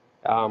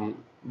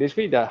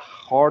basically, the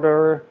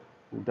harder,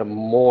 the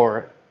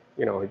more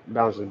it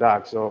bounces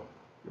back. So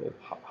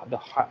the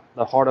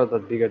harder, the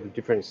bigger the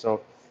difference.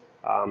 So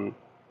um,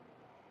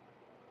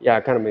 yeah,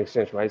 it kind of makes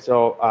sense, right?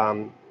 So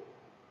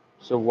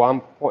so 1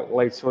 point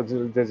like so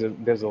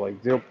there's a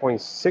like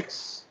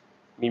 0.6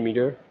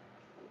 millimeter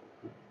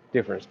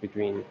difference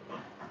between.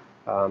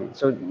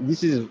 So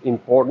this is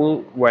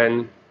important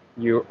when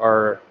you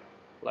are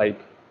like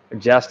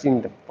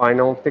adjusting the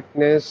final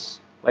thickness,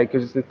 like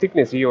because the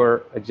thickness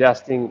you're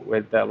adjusting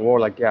with the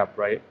roller gap,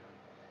 right?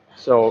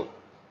 So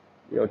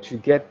to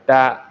get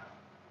that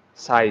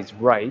size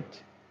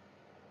right,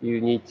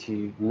 you need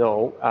to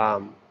know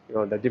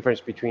the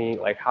difference between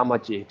like how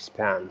much it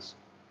expands,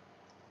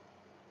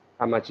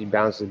 how much it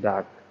bounces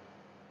back,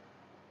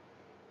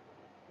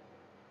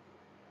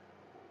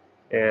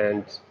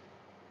 and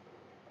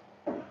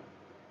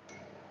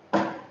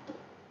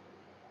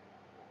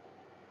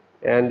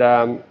and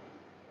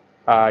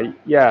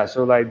yeah,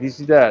 so like this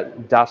is the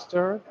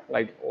duster,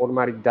 like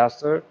automatic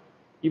duster.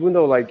 Even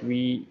though like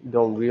we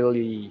don't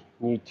really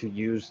need to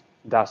use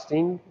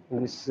dusting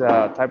in this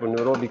type of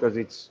noodle because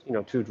it's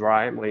too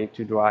dry, like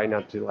too dry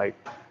not to like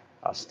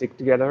stick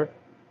together.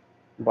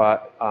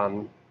 But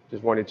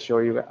just wanted to show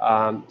you.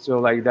 So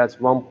like that's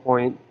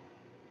 1.5-ish.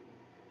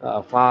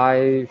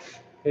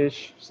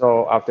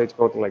 So after it's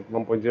go to like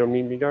 1.0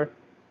 millimeter.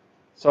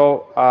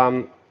 So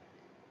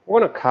we're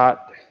gonna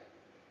cut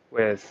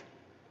with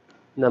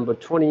number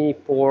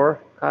 24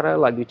 cutter,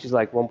 like which is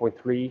like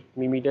 1.3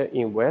 millimeter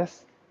in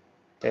width,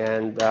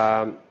 and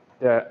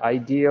the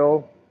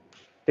ideal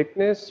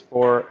thickness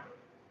for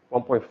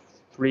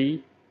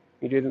 1.3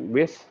 millimeter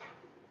width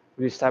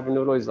for this type of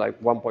noodle is like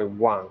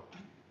 1.1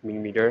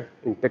 millimeter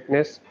in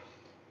thickness.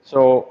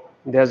 So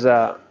there's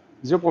a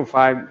zero point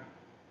 0.5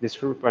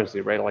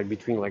 discrepancy, right? Like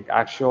between like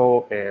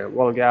actual and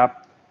wall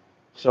gap.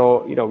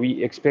 So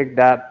we expect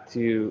that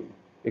to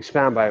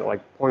expand by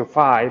like zero point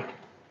 0.5.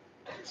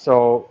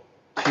 So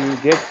to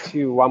get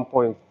to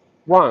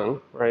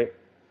 1.1, right,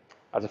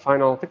 as a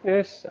final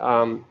thickness,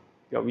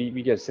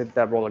 we can set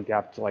that roller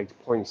gap to like zero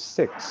point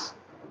 0.6,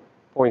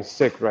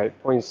 right?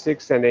 Zero point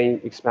 0.6, and then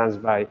it expands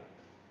by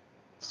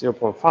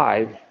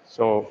 0.5,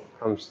 so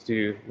comes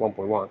to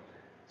 1.1.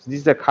 So this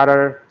is the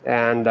cutter,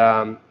 and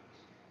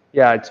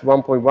yeah, it's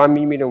 1.1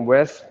 millimeter in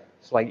width.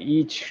 So like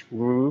each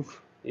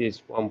groove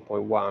is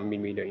 1.1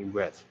 millimeter in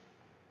width.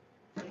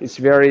 It's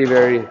very,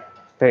 very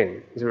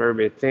thin. It's very,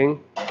 very thin.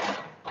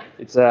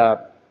 It's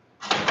a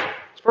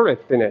It's probably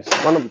the thinnest,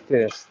 one of the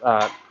thinnest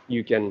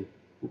you can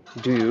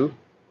do,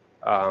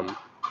 um,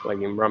 like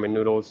in ramen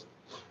noodles.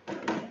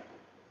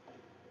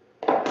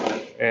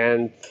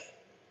 And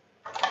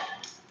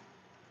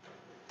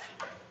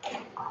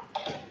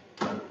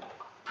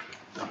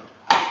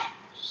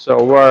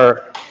so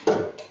we're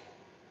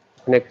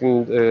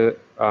connecting the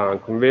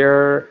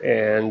conveyor,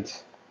 and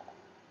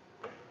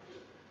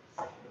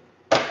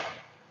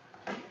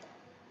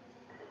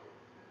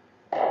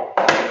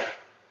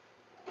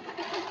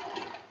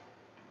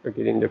we're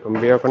getting the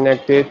conveyor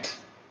connected,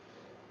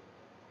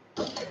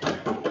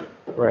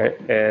 right?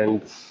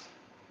 And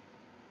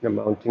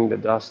mounting the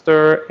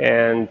duster,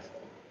 and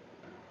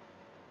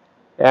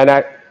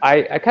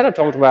I kind of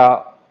talked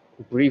about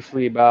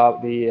briefly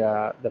about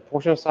the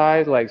portion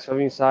size, like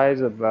serving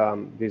size of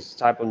this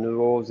type of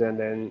noodles, and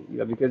then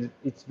because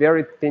it's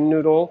very thin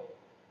noodle,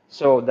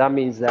 so that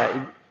means that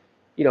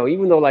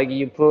even though like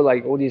you put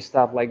like all this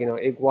stuff like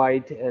egg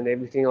white and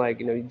everything,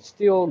 like it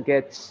still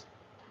gets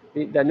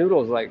the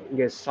noodles like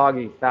get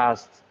soggy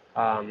fast,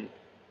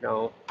 you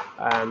know,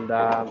 and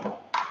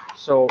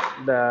so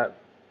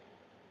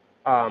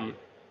um,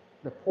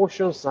 the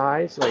portion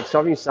size, like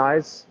serving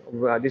size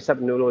of this type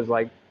of noodle is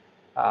like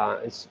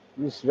it's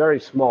very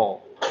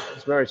small.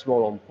 It's very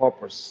small on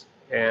purpose,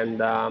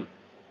 and um,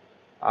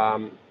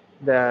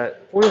 the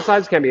portion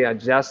size can be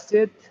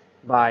adjusted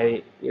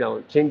by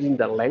changing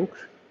the length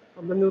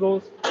of the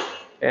noodles,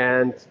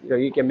 and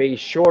you can make it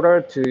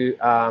shorter to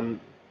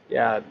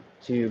yeah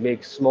to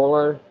make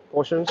smaller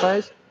portion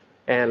size,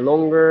 and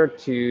longer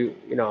to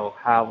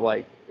have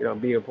like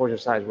bigger portion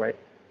size, right?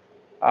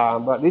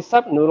 But this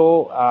type of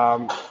noodle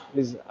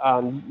is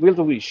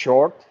relatively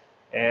short,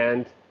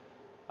 and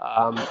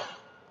um,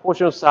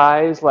 portion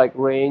size like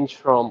range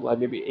from like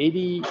maybe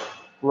 80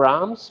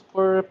 grams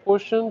per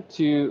portion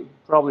to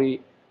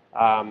probably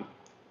um,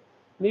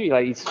 maybe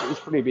like it's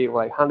pretty big,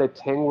 like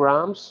 110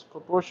 grams per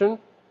portion.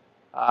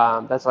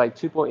 That's like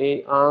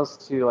 2.8 ounce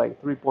to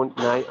like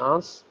 3.9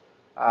 ounce.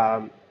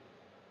 Um,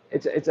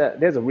 it's a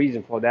there's a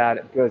reason for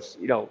that because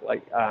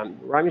like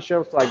ramen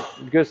shops like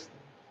because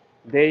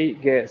they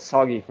get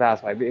soggy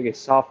fast, like they get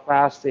soft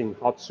fast in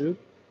hot soup.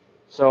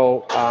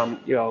 So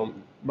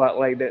but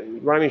like the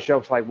ramen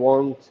shops like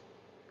want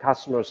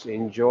customers to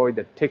enjoy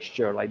the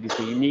texture, like this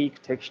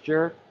unique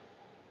texture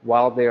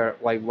while they're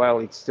like while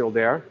it's still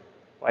there,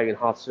 like in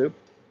hot soup.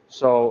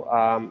 So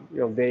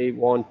they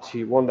want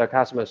the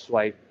customers to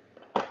like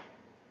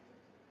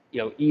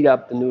eat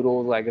up the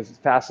noodles like as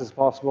fast as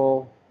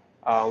possible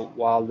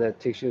while the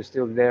texture is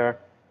still there.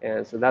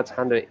 And so that's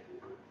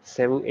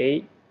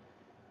 178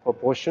 per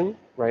portion,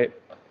 right?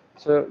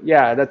 So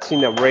yeah, that's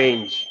in the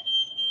range.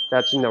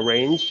 That's in the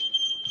range.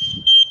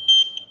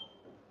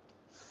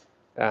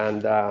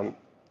 And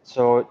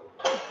so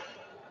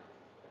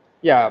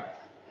yeah,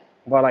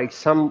 but like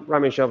some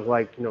ramen shops,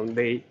 like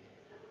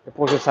the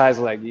portion size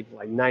like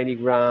 90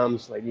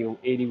 grams, like even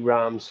 80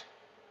 grams.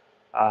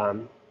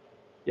 Um,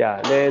 yeah,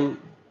 and then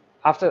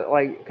after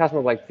like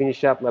customer like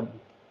finish up the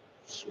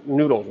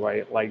noodles,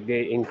 right? Like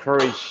they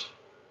encourage,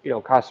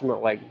 customer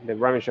like the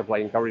ramen shop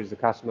like encourages the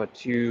customer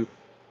to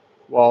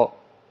well,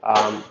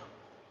 um,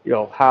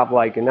 have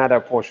like another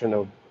portion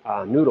of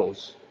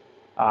noodles,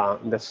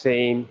 in the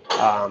same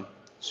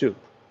soup.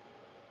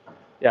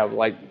 Yeah,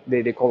 like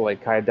they call it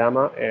like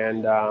kaidama,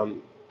 and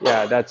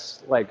yeah,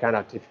 that's like kind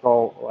of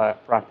typical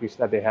practice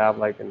that they have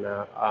like in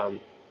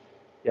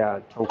yeah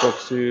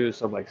tonkotsu,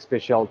 some like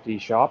specialty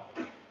shop.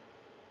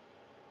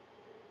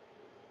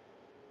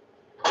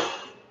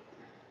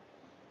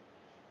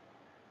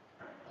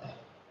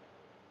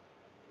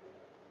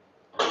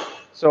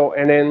 So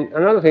and then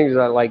another thing is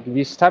that like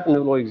this type of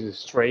noodle is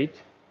straight.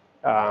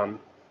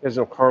 There's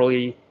no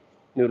curly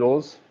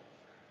noodles.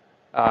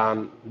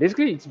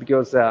 Basically, it's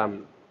because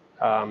um,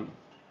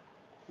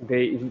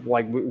 they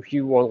like if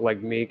you want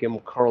like make them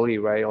curly,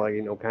 right?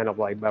 Like kind of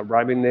like by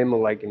rubbing them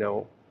or like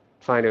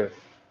trying to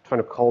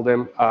trying to curl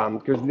them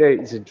because they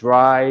it's a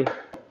dry,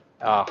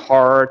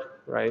 hard,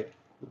 right?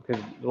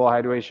 Because low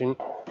hydration,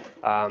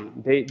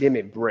 they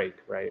may break,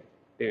 right?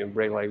 They may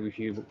break like if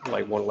you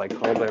like want to like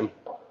curl them,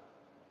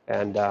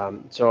 and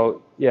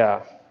so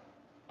yeah,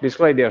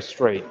 basically they're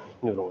straight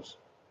noodles.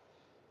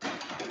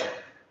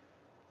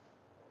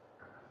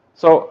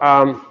 So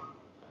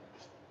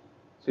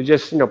so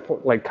just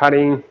like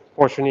cutting,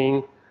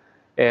 portioning,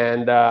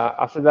 and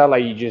after that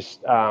like you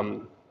just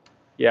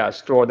yeah,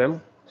 store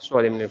them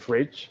in the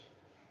fridge,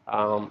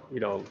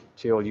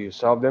 till you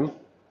serve them.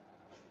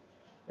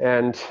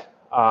 And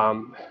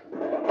um,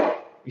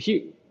 if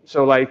you,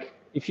 so like,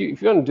 if you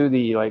want to do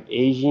the like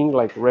aging,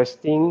 like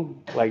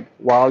resting, like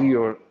while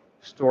you're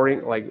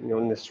storing, like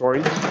in the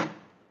storage,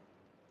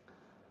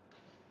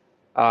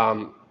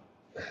 um,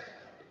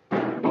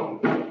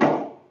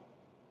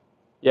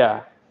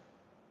 yeah,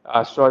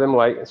 store them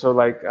like so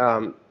like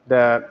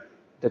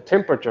the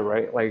temperature,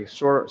 right? Like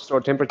store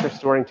temperature,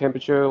 storing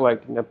temperature,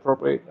 like an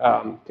appropriate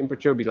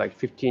temperature would be like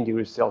 15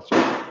 degrees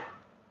Celsius.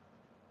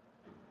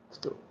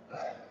 So,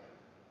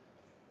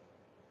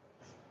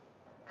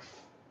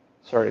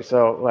 sorry,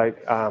 so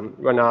like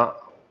one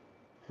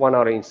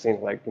out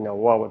instinct, like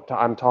what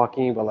I'm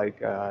talking, but like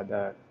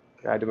the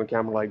guy doing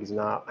camera like is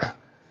not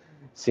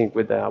sync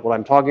with what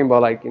I'm talking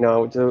about, like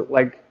to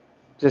like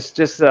just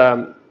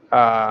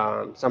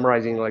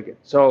summarizing like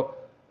so.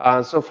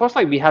 So first,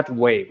 like we had to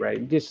weigh,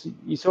 right? This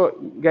you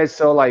guys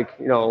saw like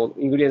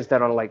ingredients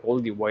that are like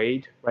already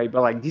weighed, right?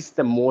 But like this is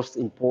the most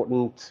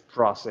important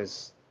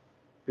process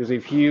because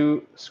if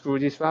you screw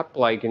this up,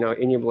 like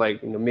any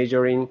like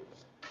measuring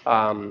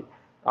um,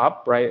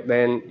 up, right?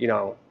 Then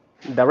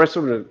the rest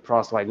of the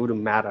process like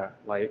wouldn't matter,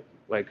 like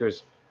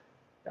because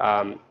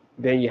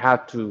then you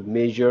have to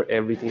measure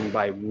everything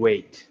by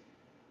weight,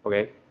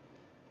 okay?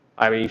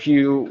 I mean, if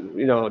you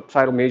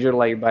try to measure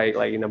like by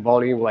like in a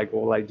volume, like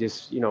or like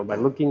just by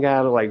looking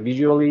at it like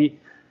visually,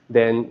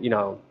 then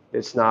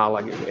it's not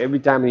like every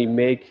time you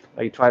make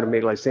like try to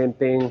make like same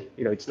thing,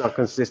 it's not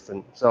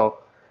consistent. So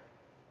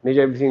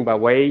measure everything by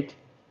weight.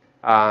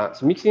 So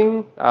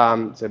mixing,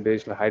 so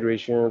basically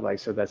hydration, like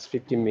so that's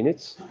 15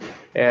 minutes,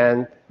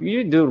 and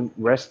you do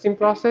resting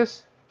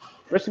process.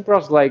 Resting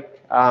process like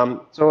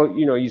so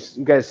you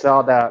guys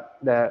saw that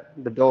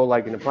the dough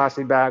like in a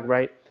plastic bag,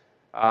 right?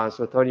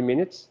 So 30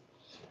 minutes.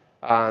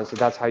 So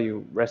that's how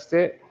you rest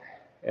it.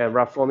 And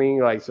wrap forming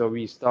like so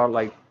we start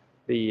like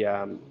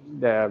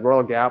the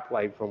roll gap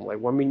like from like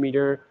 1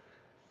 millimeter,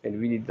 and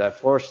we did the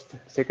first,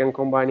 second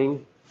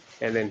combining,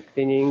 and then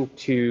thinning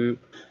to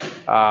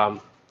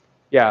um,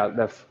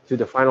 yeah, to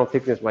the final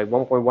thickness like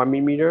 1.1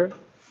 millimeter,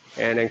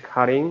 and then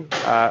cutting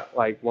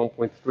like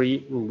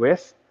 1.3 in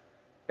width,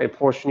 and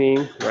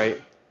portioning,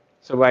 right?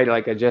 So by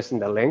like adjusting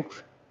the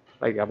length,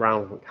 like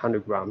around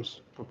 100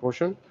 grams per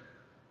portion,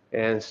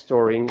 and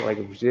storing like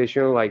a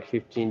refrigeration like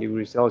 15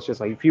 degrees Celsius.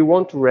 Like if you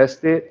want to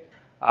rest it,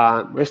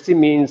 resting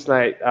means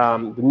like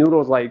the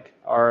noodles like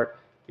are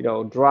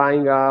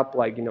drying up,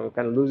 like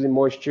kind of losing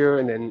moisture,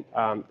 and then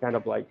kind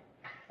of like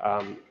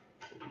um,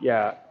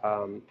 yeah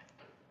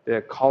the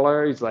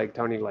color is like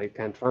turning like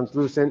kind of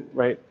translucent,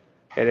 right?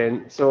 And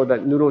then so the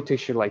noodle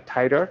texture like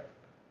tighter.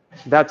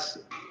 That's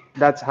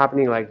that's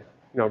happening like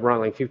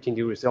around like 15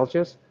 degrees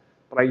Celsius.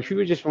 But like if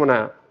you just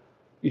wanna,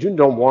 you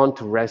don't want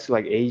to rest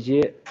like age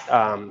it,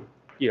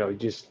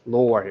 just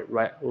lower it,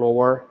 right?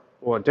 Lower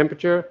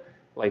temperature,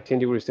 like 10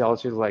 degrees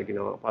Celsius, like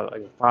about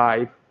like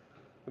 5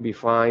 would be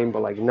fine,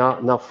 but like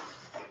not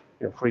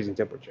freezing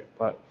temperature.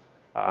 But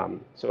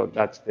so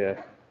that's the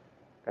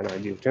kind of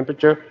ideal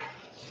temperature.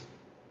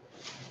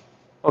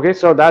 Okay,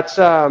 so that's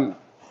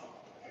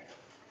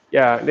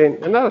yeah. Then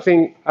another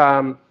thing,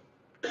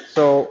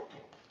 so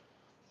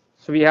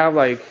so we have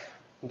like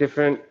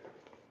different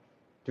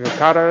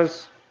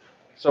cutters.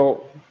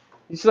 So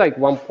this is like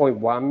 1.1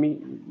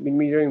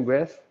 millimeter in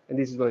width, and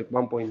this is like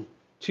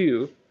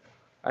 1.2,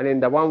 and then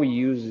the one we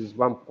use is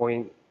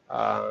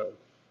 1.3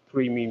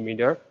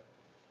 millimeter.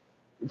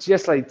 It's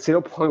just like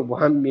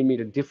 0.1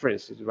 millimeter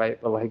differences,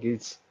 right? But like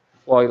it's,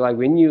 well, like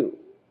when you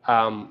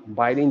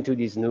bite into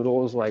these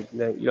noodles, like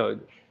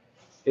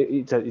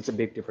it's a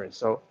big difference.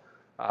 So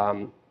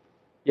um,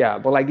 yeah,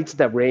 but like it's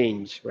the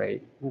range,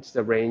 right? It's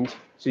the range.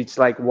 So it's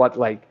like what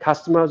like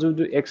customers would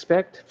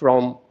expect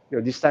from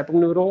this type of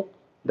noodle,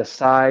 the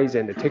size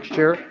and the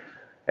texture,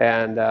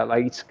 and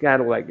like it's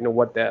kind of like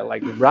what the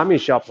like the ramen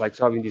shops like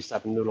serving these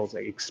type of noodles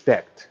like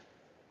expect,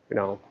 you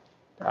know.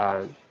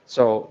 Uh,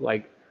 so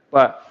like,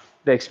 but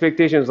the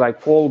expectations like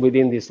fall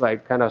within this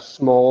like kind of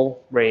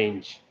small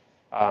range.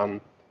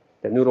 Um,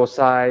 the noodle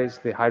size,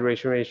 the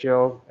hydration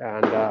ratio,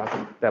 and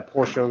the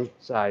portion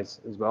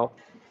size as well.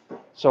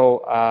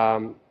 So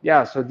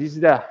yeah, so this is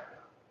the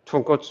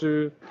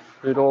tonkotsu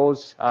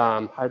noodles,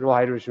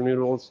 hydration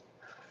noodles,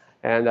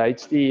 and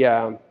it's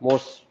the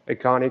most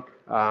iconic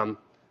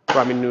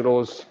ramen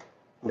noodles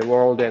in the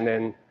world. And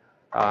then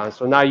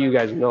so now you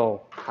guys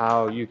know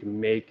how you can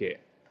make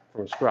it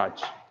from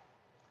scratch.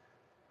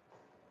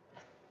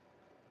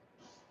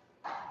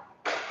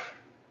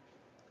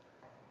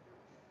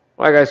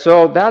 All right, guys.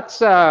 So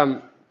that's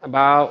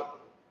about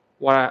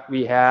what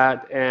we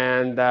had,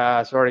 and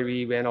sorry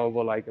we went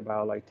over like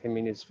about like 10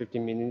 minutes,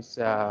 15 minutes,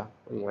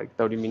 like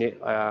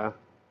 30-minute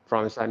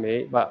promise I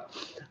made. But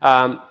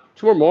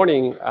tomorrow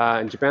morning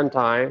in Japan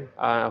time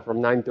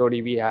from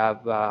 9:30 we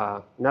have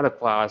another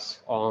class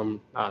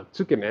on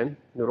tsukemen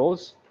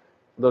noodles.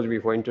 For those of you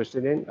who are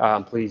interested in,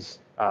 please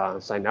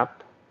sign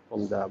up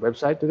on the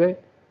website today.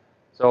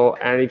 So,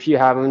 and if you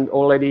haven't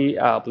already,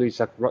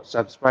 please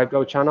subscribe to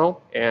our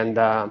channel, and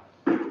I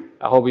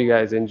hope you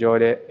guys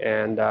enjoyed it.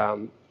 And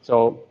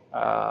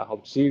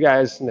hope to see you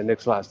guys in the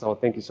next class. So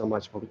thank you so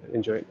much for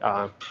enjoying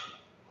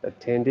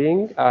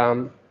attending.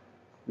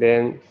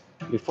 Then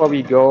before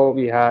we go,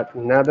 we had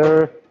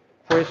another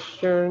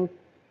question.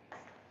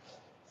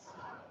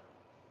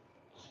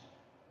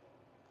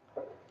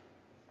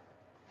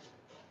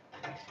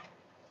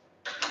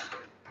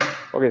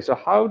 Okay, so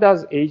how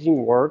does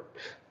aging work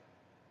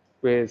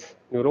with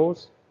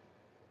noodles?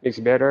 Makes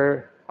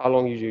better. How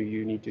long usually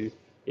you need to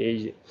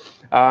age it?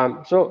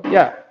 So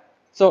yeah,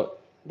 so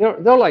there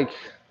are like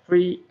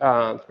three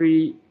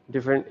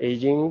different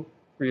aging,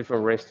 three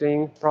different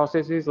resting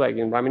processes like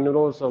in ramen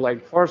noodles. So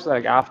like first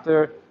like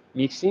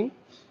mixing,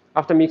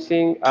 after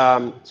mixing,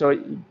 so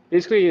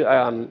basically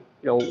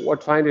we're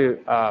trying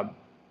to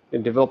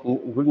develop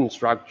gluten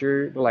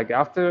structure. But like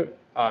after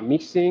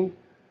mixing,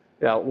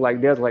 yeah, like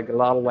there's like a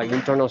lot of like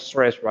internal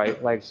stress,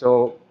 right? Like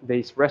so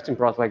this resting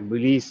process like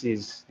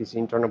releases this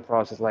internal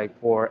process like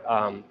for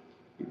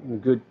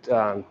good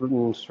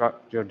gluten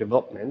structure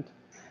development.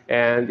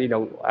 And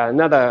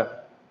another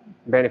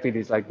benefit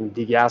is like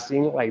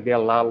degassing, like there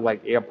are a lot of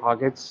like air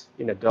pockets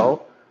in the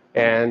dough,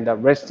 and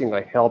resting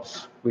like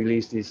helps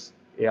release these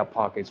air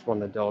pockets from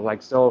the dough.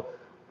 Like so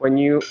when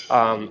you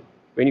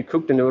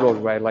cook the noodles,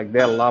 right, like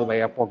there are a lot of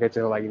air pockets,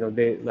 and like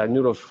the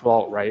noodles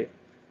float, right?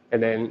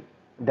 And then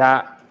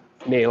that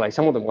may like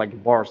some of them like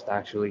burst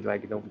actually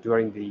like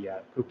during the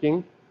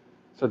cooking,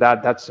 so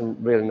that's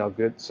really not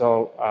good.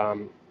 So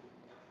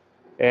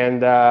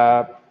and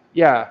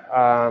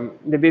yeah,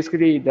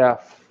 basically the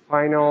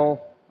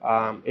final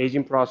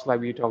aging process like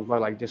we talked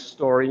about, like just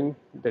storing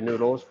the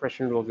noodles, fresh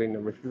noodles in the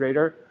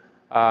refrigerator,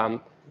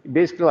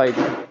 basically like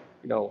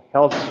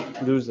helps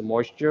lose the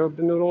moisture of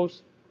the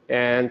noodles,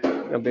 and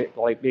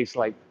like makes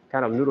like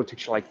kind of noodle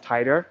texture like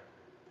tighter,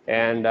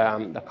 and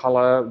the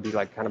color would be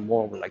like kind of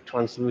more like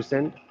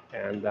translucent.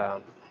 And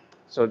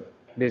so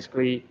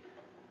basically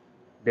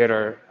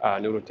better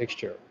noodle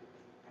texture.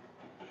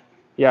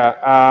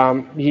 Yeah,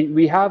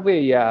 we have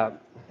a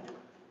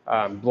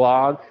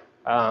blog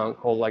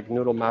called like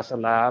Noodle Master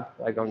Lab,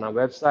 like on our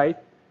website,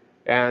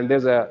 and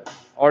there's a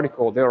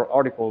article. There are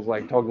articles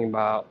like talking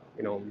about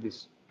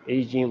this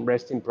aging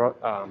resting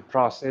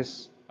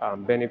process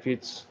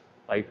benefits,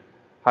 like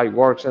how it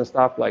works and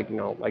stuff, like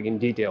like in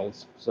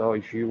details. So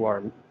if you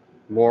are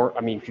more,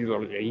 I mean, if you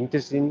are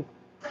interested in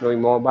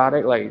knowing more about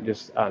it, like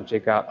just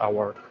check out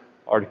our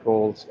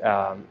articles,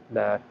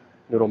 the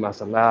Noodle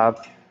Master Lab,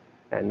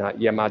 and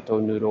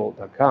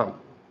YamatoNoodle.com.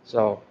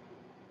 So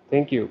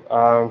thank you.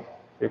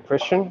 Good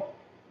question.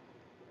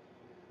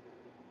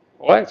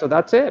 All right, so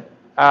that's it.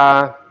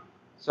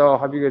 So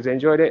hope you guys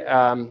enjoyed it.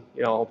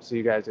 Hope to see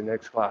you guys in the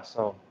next class.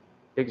 So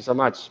thank you so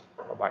much.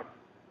 Bye bye.